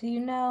 Do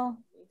you know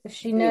if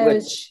she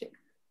knows?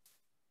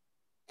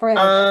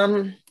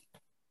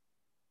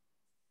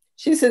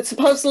 She said,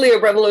 supposedly a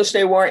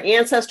Revolutionary War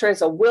ancestor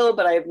has a will,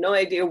 but I have no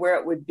idea where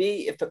it would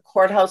be if the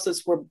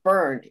courthouses were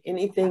burned.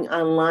 Anything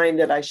online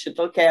that I should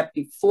look at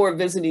before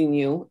visiting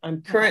you?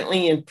 I'm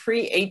currently in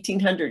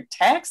pre-1800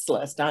 tax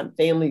list on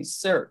Family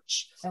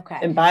Search. Okay.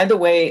 And by the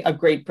way, a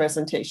great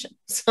presentation.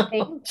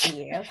 Thank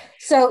you.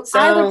 So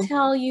I would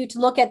tell you to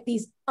look at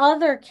these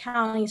other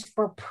counties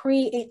for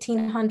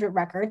pre-1800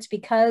 records,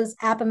 because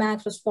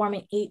Appomattox was formed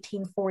in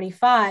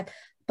 1845.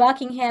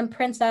 Buckingham,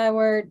 Prince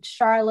Edward,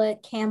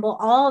 Charlotte, Campbell,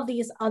 all of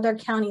these other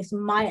counties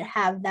might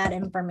have that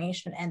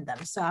information in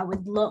them. So I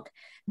would look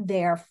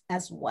there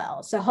as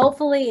well. So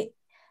hopefully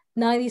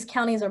none of these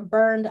counties are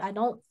burned. I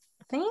don't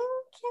think any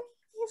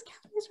of these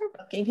counties are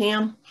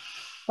burned.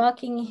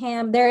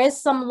 Buckingham. There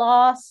is some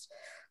lost.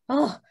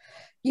 Oh,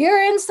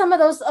 you're in some of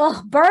those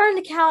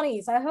burned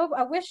counties.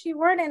 I wish you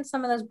weren't in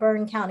some of those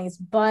burned counties,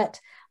 but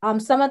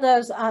some of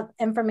those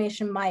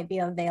information might be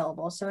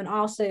available. So, and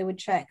also would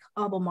check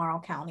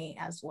Albemarle County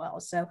as well.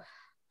 So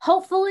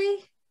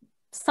hopefully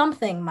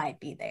something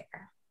might be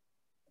there.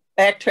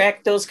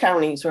 Backtrack those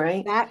counties,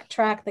 right?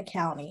 Backtrack the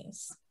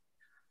counties.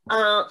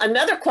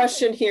 Another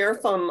question here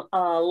from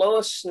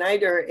Lois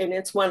Schneider, and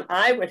it's one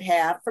I would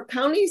have. For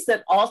counties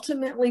that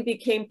ultimately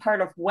became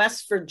part of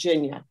West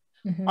Virginia,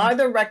 are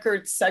the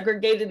records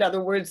segregated? In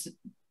other words,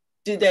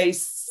 do they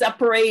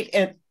separate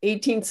at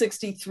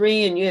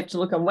 1863 and you have to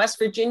look on West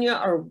Virginia,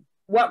 or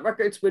what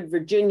records would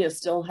Virginia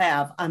still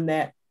have on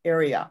that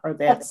area or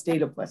that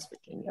state of West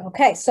Virginia?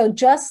 Okay, so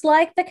just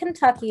like the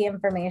Kentucky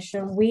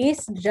information, we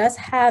just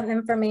have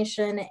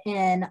information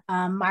in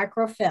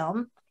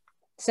microfilm.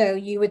 So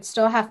you would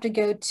still have to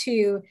go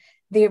to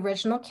the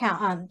original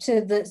count,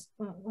 to the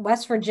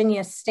West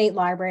Virginia State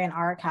Library and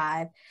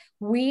Archive.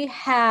 We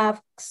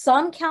have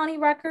some county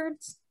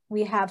records.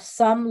 We have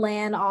some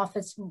land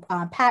office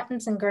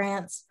patents and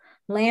grants,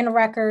 land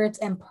records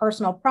and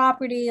personal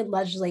property,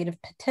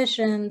 legislative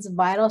petitions,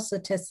 vital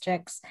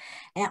statistics,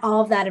 and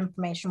all of that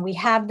information. We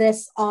have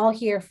this all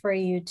here for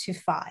you to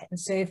find.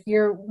 So if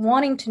you're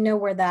wanting to know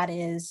where that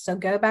is, so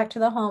go back to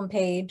the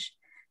homepage,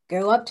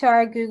 go up to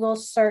our Google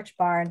search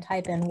bar and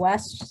type in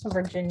West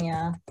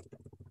Virginia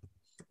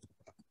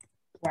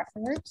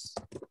records.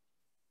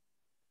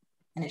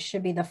 And it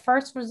should be the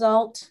first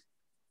result,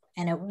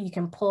 and you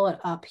can pull it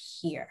up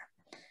here.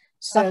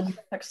 So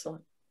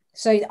excellent.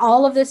 So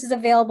all of this is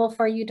available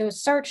for you to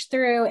search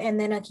through, and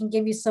then I can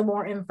give you some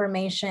more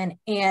information.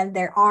 And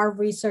there are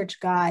research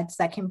guides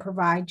that can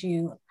provide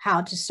you how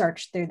to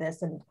search through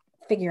this and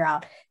figure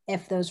out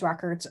if those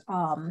records,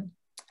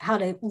 how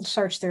to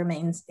search through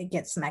means it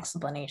gets some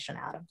explanation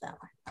out of them.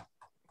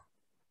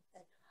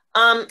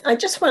 I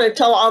just want to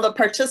tell all the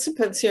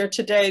participants here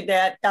today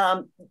that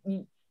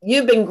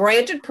you've been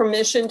granted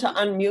permission to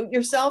unmute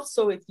yourself.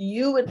 So if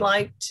you would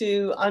like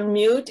to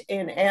unmute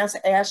and ask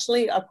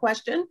Ashley a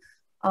question,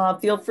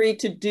 feel free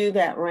to do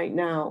that right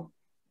now.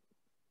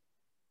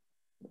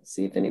 Let's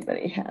see if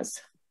anybody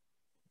has.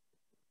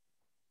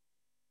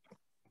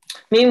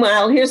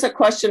 Meanwhile, here's a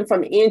question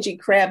from Angie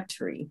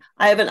Crabtree.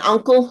 I have an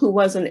uncle who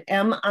was an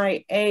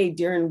MIA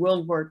during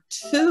World War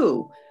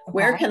II.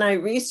 Where can I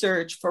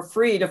research for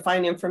free to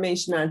find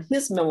information on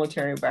his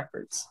military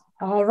records?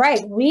 All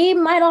right, we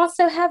might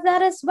also have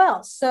that as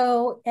well.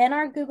 So in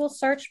our Google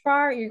search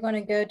bar, you're going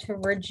to go to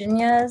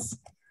Virginia's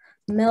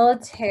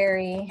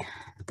military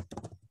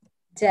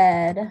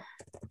dead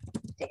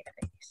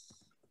database.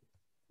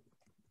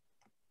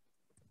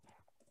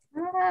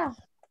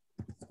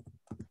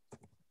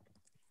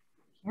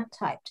 Can't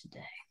type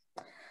today.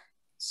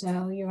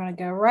 So you're going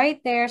to go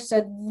right there.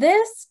 So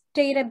this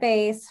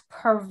database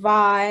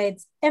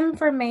provides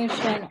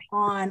information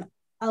on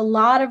a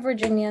lot of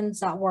Virginians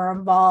that were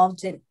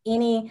involved in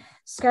any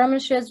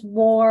skirmishes,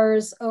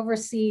 wars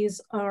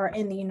overseas or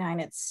in the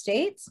United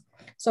States.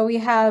 So we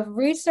have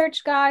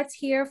research guides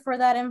here for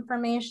that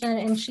information.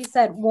 And she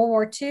said World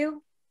War II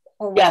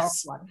or World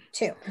War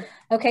II.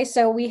 Okay,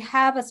 so we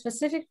have a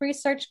specific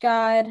research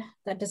guide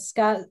that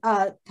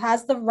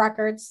has the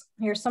records.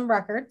 Here's some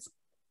records.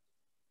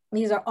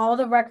 These are all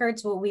the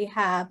records what we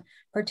have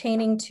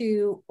pertaining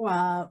to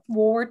World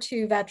War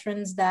II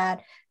veterans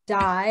that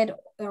died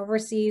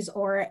overseas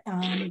or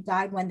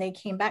died when they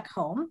came back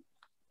home.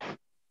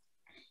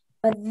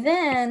 But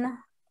then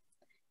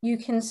you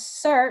can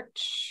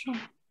search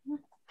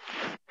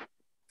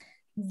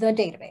the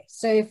database.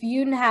 So if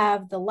you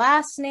have the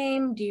last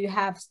name, do you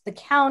have the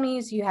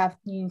counties, you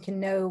can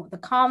know the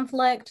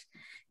conflict.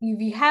 If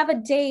you have a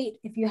date,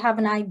 if you have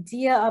an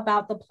idea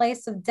about the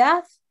place of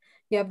death,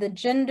 you have the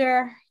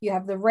gender, you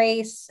have the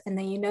race, and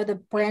then you know the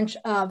branch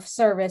of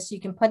service,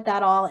 you can put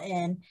that all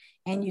in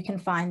and you can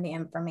find the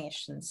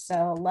information.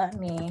 So let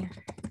me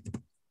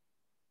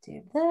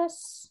do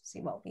this, see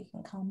what we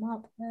can come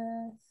up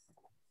with.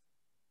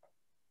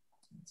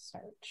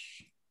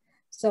 Search.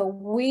 So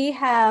we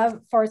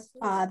have, for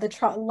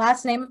the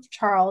last name of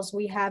Charles,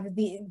 we have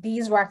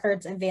these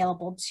records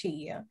available to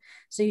you.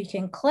 So you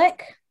can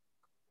click,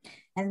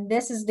 and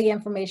this is the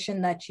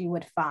information that you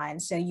would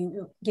find. So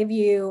you give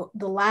you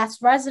the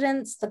last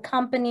residence, the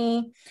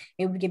company,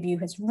 it would give you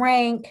his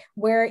rank,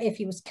 where, if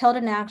he was killed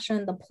in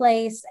action, the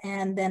place,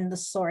 and then the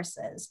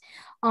sources.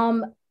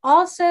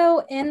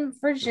 Also in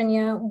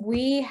Virginia,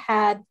 we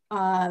had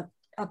a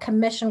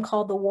commission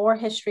called the War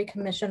History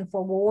Commission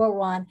for World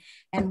War I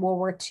and World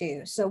War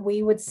II. So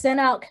we would send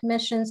out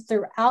commissions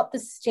throughout the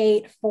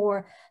state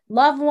for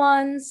loved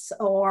ones,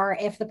 or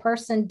if the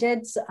person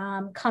did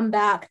come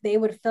back, they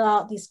would fill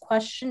out these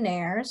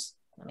questionnaires.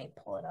 Let me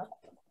pull it up.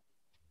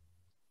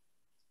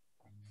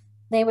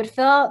 They would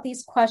fill out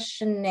these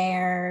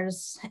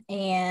questionnaires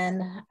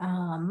and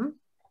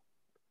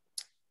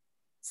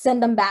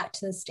send them back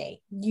to the state.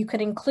 You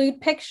could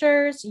include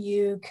pictures,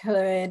 you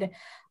could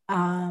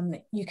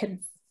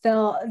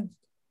fill,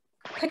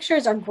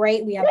 pictures are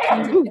great. We have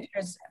tons of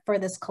pictures for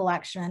this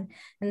collection.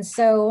 And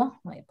so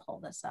let me pull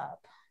this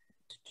up.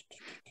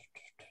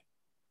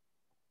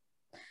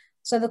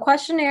 So the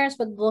questionnaires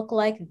would look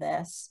like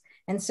this.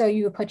 And so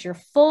you would put your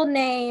full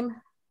name,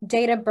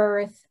 date of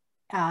birth,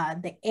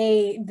 the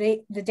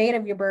date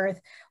of your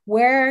birth,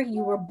 where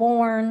you were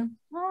born.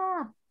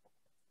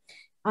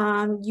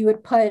 You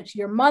would put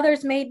your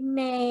mother's maiden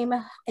name,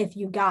 if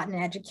you got an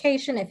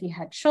education, if you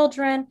had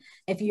children,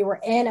 if you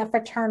were in a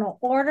fraternal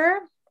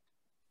order.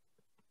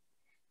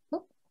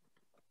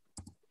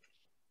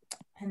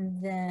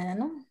 And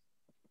then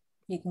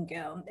you can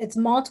go, it's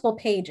multiple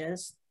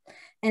pages.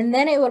 And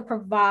then it would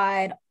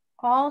provide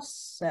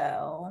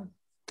also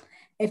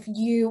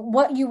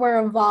what you were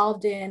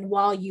involved in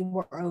while you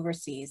were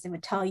overseas. It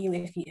would tell you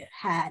if you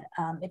had,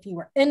 if you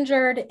were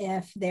injured,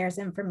 if there's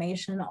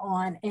information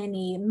on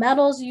any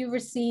medals you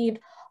received.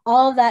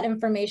 All of that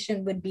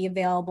information would be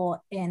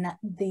available in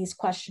these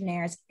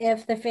questionnaires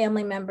if the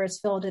family members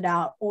filled it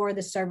out or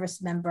the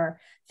service member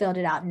filled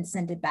it out and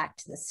sent it back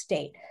to the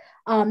state.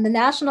 The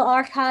National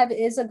Archive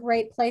is a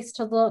great place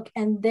to look.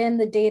 And then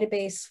the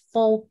database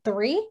Fold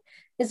 3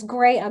 is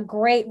a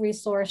great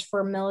resource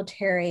for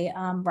military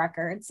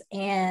records.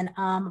 And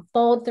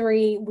Fold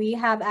 3, we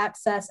have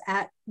access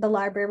at the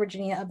Library of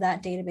Virginia of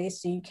that database,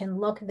 so you can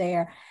look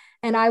there.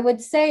 And I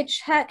would say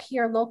check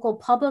your local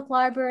public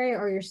library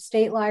or your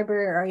state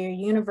library or your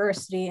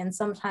university, and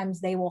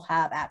sometimes they will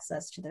have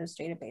access to those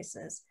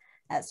databases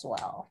as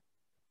well.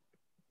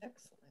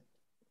 Excellent.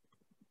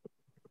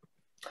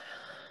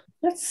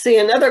 Let's see,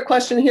 another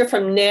question here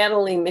from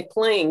Natalie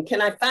McLean.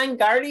 Can I find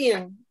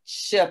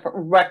guardianship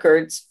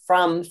records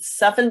from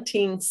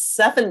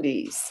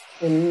 1770s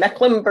in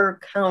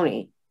Mecklenburg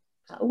County?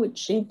 How would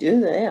she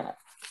do that?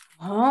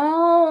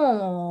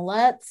 Oh,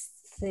 let's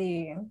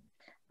see.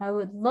 I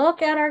would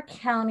look at our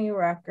county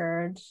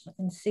records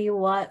and see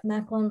what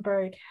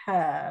Mecklenburg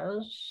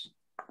has.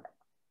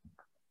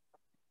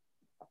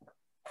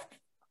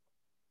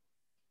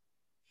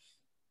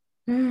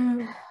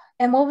 And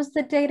what was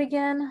the date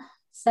again?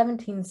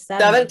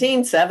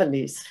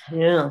 1770s.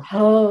 Yeah.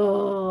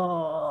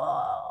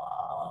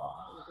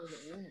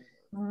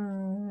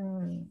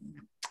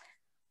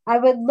 I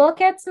would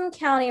look at some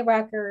county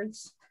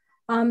records.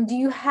 Do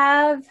you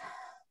have,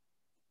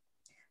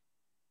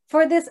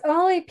 for this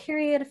early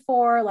period,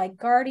 for like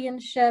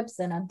guardianships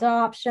and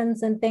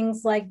adoptions and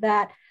things like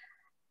that,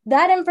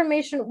 that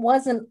information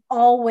wasn't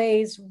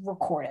always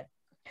recorded.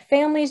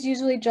 Families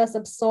usually just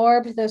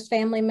absorbed those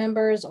family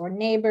members or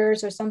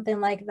neighbors or something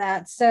like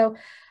that. So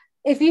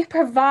if you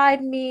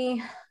provide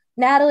me,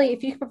 Natalie,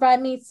 if you provide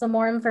me some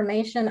more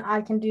information, I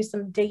can do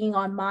some digging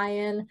on my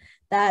end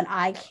that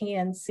I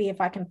can see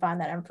if I can find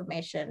that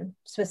information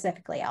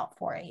specifically out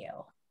for you.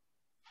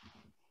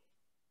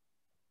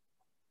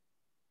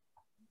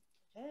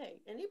 Okay.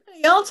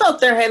 Anybody else out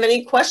there have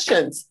any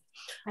questions?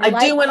 I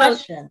do want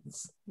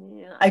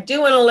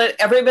to let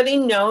everybody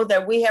know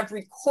that we have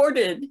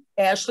recorded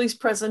Ashley's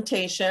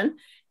presentation,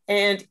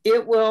 and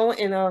it will,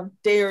 in a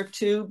day or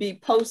two, be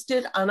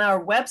posted on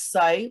our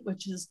website,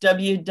 which is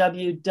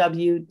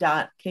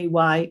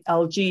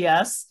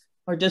www.kylgs,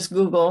 or just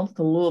Google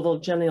the Louisville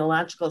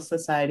Genealogical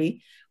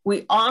Society.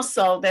 We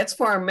also, that's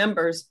for our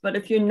members, but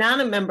if you're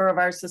not a member of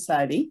our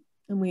society,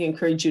 and we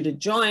encourage you to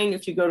join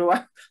if you go to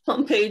our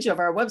homepage of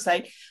our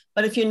website,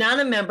 but if you're not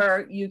a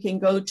member, you can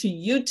go to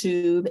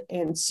YouTube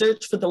and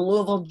search for the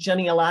Louisville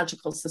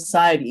Genealogical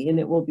Society, and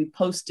it will be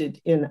posted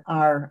in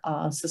our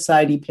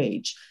society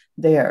page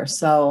there.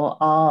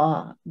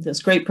 So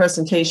this great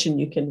presentation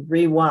you can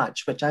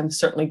rewatch, which I'm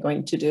certainly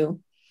going to do.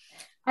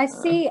 I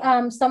see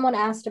someone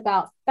asked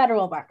about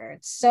federal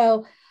records.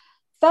 So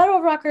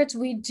federal records,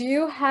 we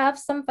do have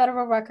some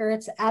federal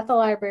records at the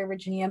Library of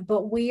Virginia,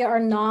 but we are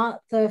not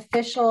the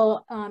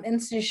official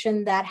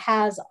institution that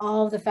has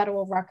all of the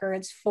federal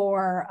records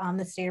for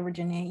the state of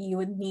Virginia. You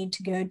would need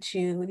to go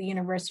to the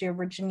University of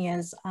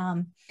Virginia's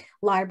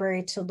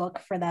library to look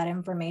for that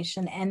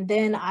information. And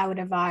then I would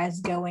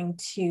advise going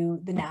to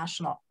the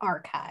National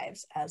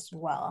Archives as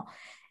well.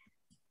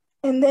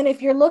 And then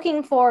if you're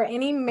looking for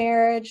any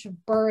marriage,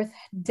 birth,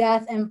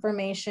 death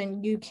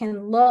information, you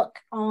can look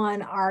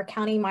on our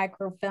county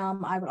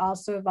microfilm. I would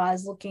also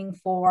advise looking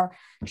for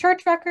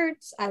church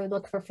records. I would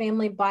look for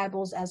family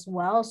Bibles as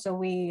well. So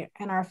we,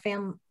 in our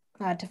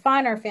to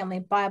find our family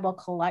Bible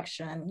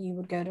collection, you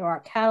would go to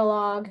our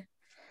catalog,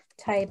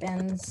 type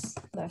in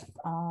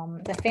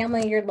the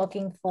family you're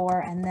looking for,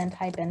 and then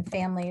type in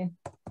family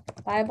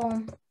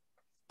Bible.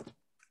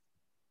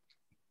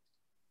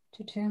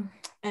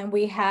 And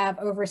we have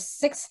over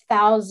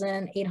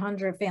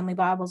 6,800 family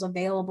Bibles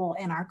available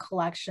in our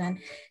collection.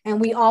 And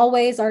we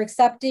always are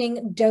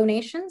accepting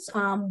donations.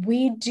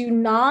 We do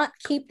not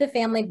keep the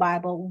family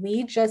Bible.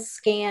 We just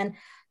scan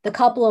the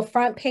couple of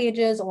front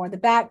pages or the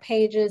back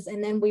pages,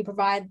 and then we give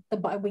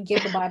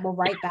the Bible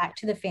right back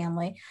to the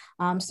family.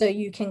 So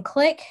you can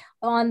click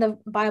on the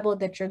Bible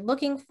that you're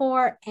looking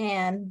for,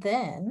 and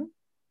then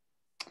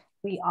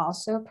we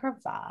also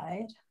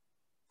provide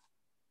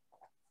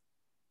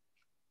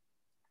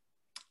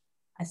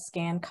a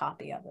scanned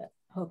copy of it.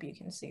 Hope you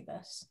can see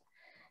this.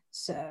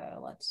 So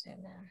let's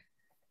zoom in.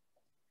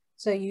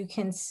 So you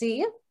can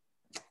see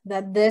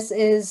that this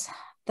is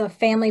the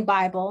family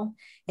Bible.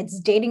 It's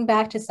dating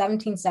back to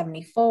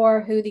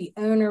 1774, who the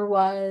owner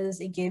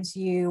was. It gives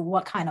you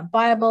what kind of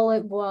Bible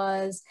it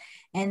was.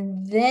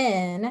 And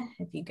then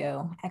if you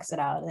go exit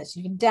out of this,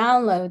 you can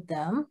download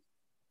them.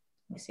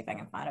 Let me see if I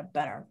can find a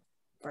better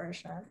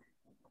version.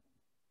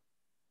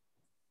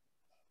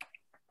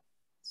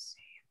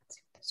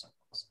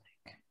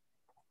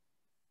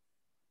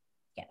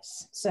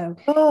 Yes. So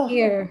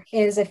here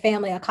is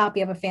a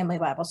copy of a family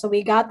Bible. So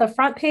we got the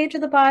front page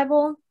of the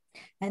Bible,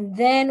 and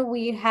then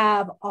we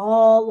have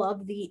all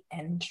of the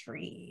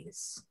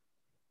entries.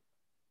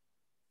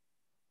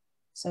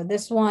 So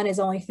this one is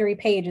only 3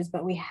 pages,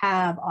 but we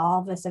have all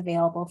of this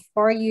available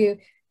for you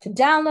to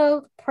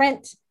download,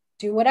 print,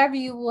 do whatever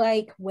you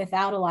like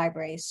without a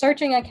library.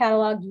 Searching a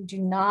catalog, you do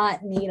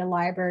not need a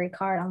library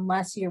card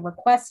unless you're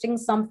requesting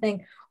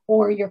something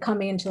or you're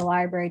coming into the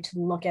library to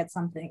look at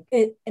something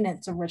in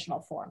its original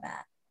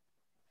format.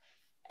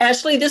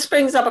 Ashley, this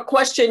brings up a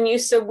question. You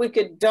said we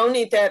could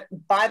donate that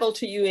Bible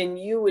to you and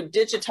you would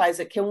digitize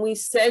it. Can we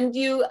send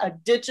you a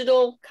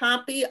digital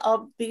copy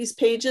of these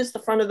pages, the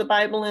front of the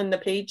Bible and the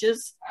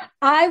pages?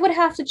 I would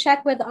have to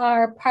check with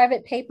our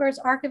private papers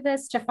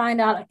archivist to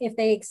find out if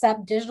they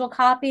accept digital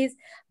copies.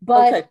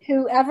 But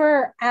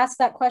whoever asked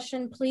that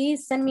question,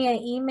 please send me an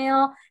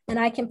email and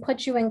I can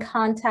put you in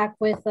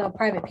contact with the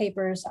private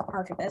papers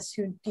archivist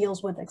who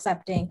deals with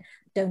accepting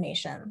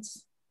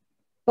donations.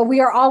 But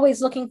we are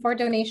always looking for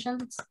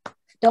donations.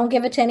 Don't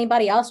give it to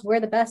anybody else. We're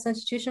the best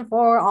institution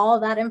for all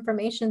of that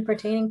information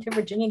pertaining to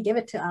Virginia. Give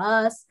it to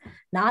us,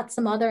 not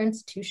some other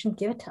institution.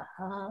 Give it to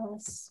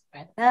us.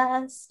 We're the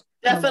best.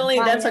 Definitely,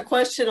 that's a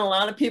question a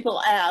lot of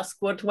people ask.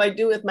 What do I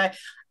do with my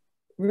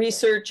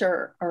research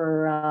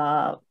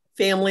or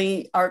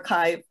family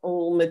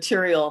archival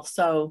material?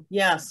 So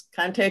yes,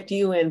 contact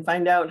you and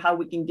find out how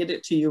we can get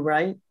it to you,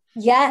 right?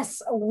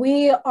 Yes,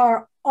 we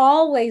are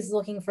always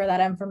looking for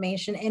that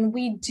information, and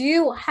we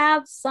do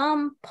have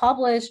some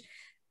published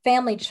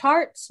family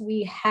charts.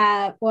 We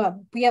have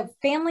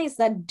families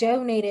that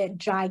donated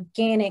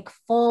gigantic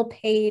full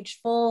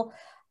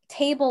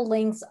table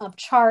links of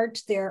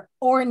charts. They're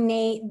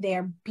ornate,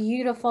 they're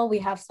beautiful. We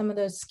have some of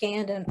those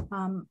scanned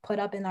and put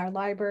up in our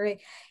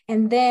library,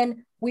 and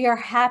then we are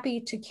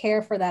happy to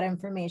care for that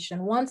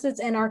information. Once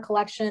it's in our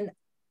collection,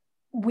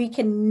 we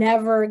can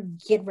never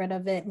get rid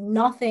of it.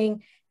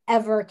 Nothing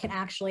ever can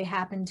actually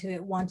happen to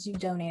it once you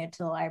donate it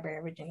to the Library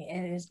of Virginia.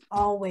 It is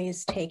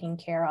always taken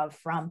care of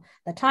from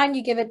the time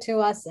you give it to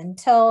us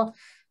until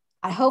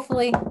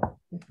hopefully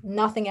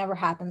nothing ever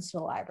happens to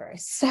the library.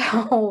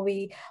 So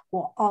we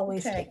will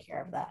always take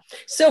care of that.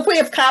 So if we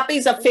have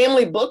copies of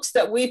family books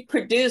that we've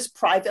produced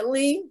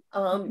privately,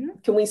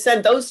 can we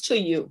send those to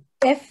you?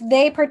 If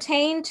they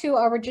pertain to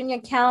a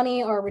Virginia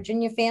county or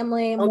Virginia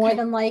family, more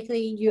than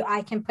likely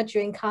I can put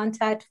you in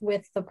contact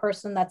with the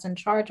person that's in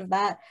charge of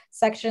that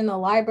section of the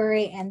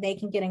library, and they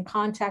can get in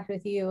contact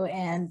with you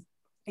and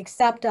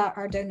accept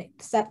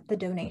the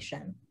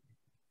donation.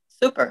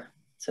 Super.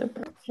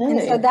 Okay.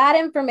 And so that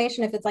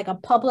information, if it's like a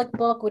public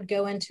book, would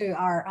go into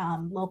our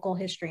local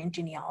history and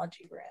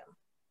genealogy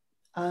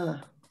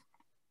room.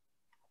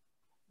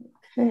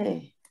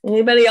 Okay.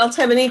 Anybody else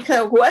have any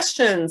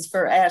questions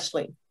for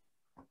Ashley?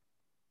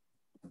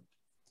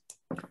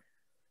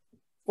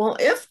 Well,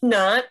 if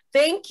not,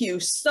 thank you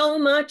so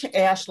much,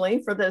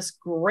 Ashley, for this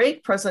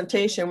great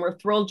presentation. We're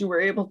thrilled you were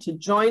able to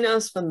join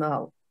us from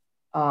the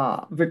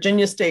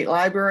Virginia State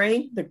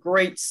Library, the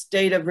great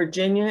state of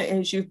Virginia,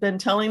 as you've been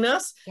telling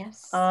us.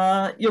 Yes.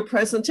 Your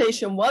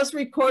presentation was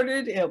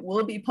recorded. It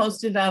will be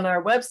posted on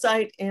our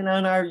website and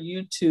on our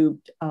YouTube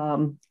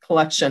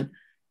collection.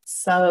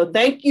 So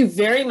thank you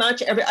very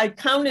much. I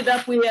counted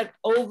up, we had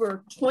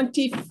over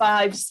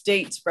 25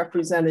 states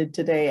represented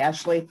today,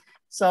 Ashley.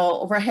 So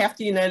over half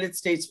the United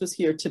States was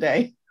here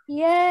today.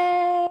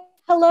 Yay.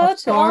 Hello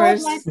to all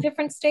of my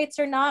different states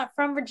are not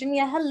from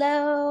Virginia.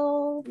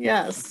 Hello.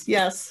 Yes,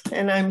 yes.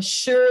 And I'm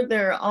sure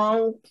they're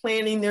all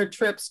planning their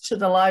trips to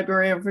the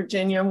Library of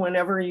Virginia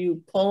whenever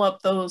you pull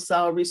up those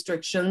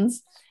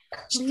restrictions.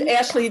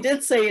 Ashley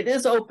did say it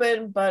is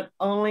open, but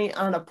only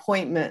on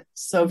appointment.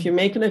 So if you're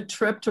making a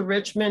trip to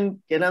Richmond,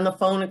 get on the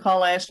phone and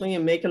call Ashley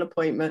and make an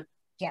appointment.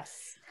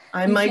 Yes.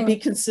 I might be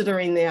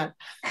considering that.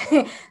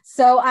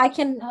 So I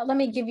can, let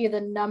me give you the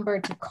number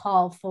to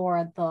call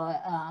for the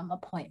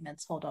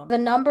appointments. Hold on. The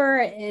number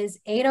is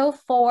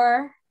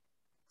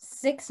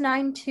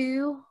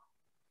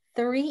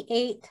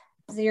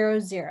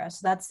 804-692-3800. So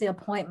that's the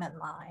appointment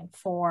line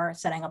for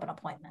setting up an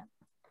appointment.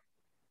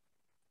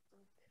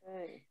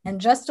 Okay. And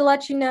just to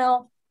let you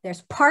know,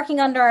 there's parking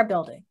under our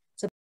building.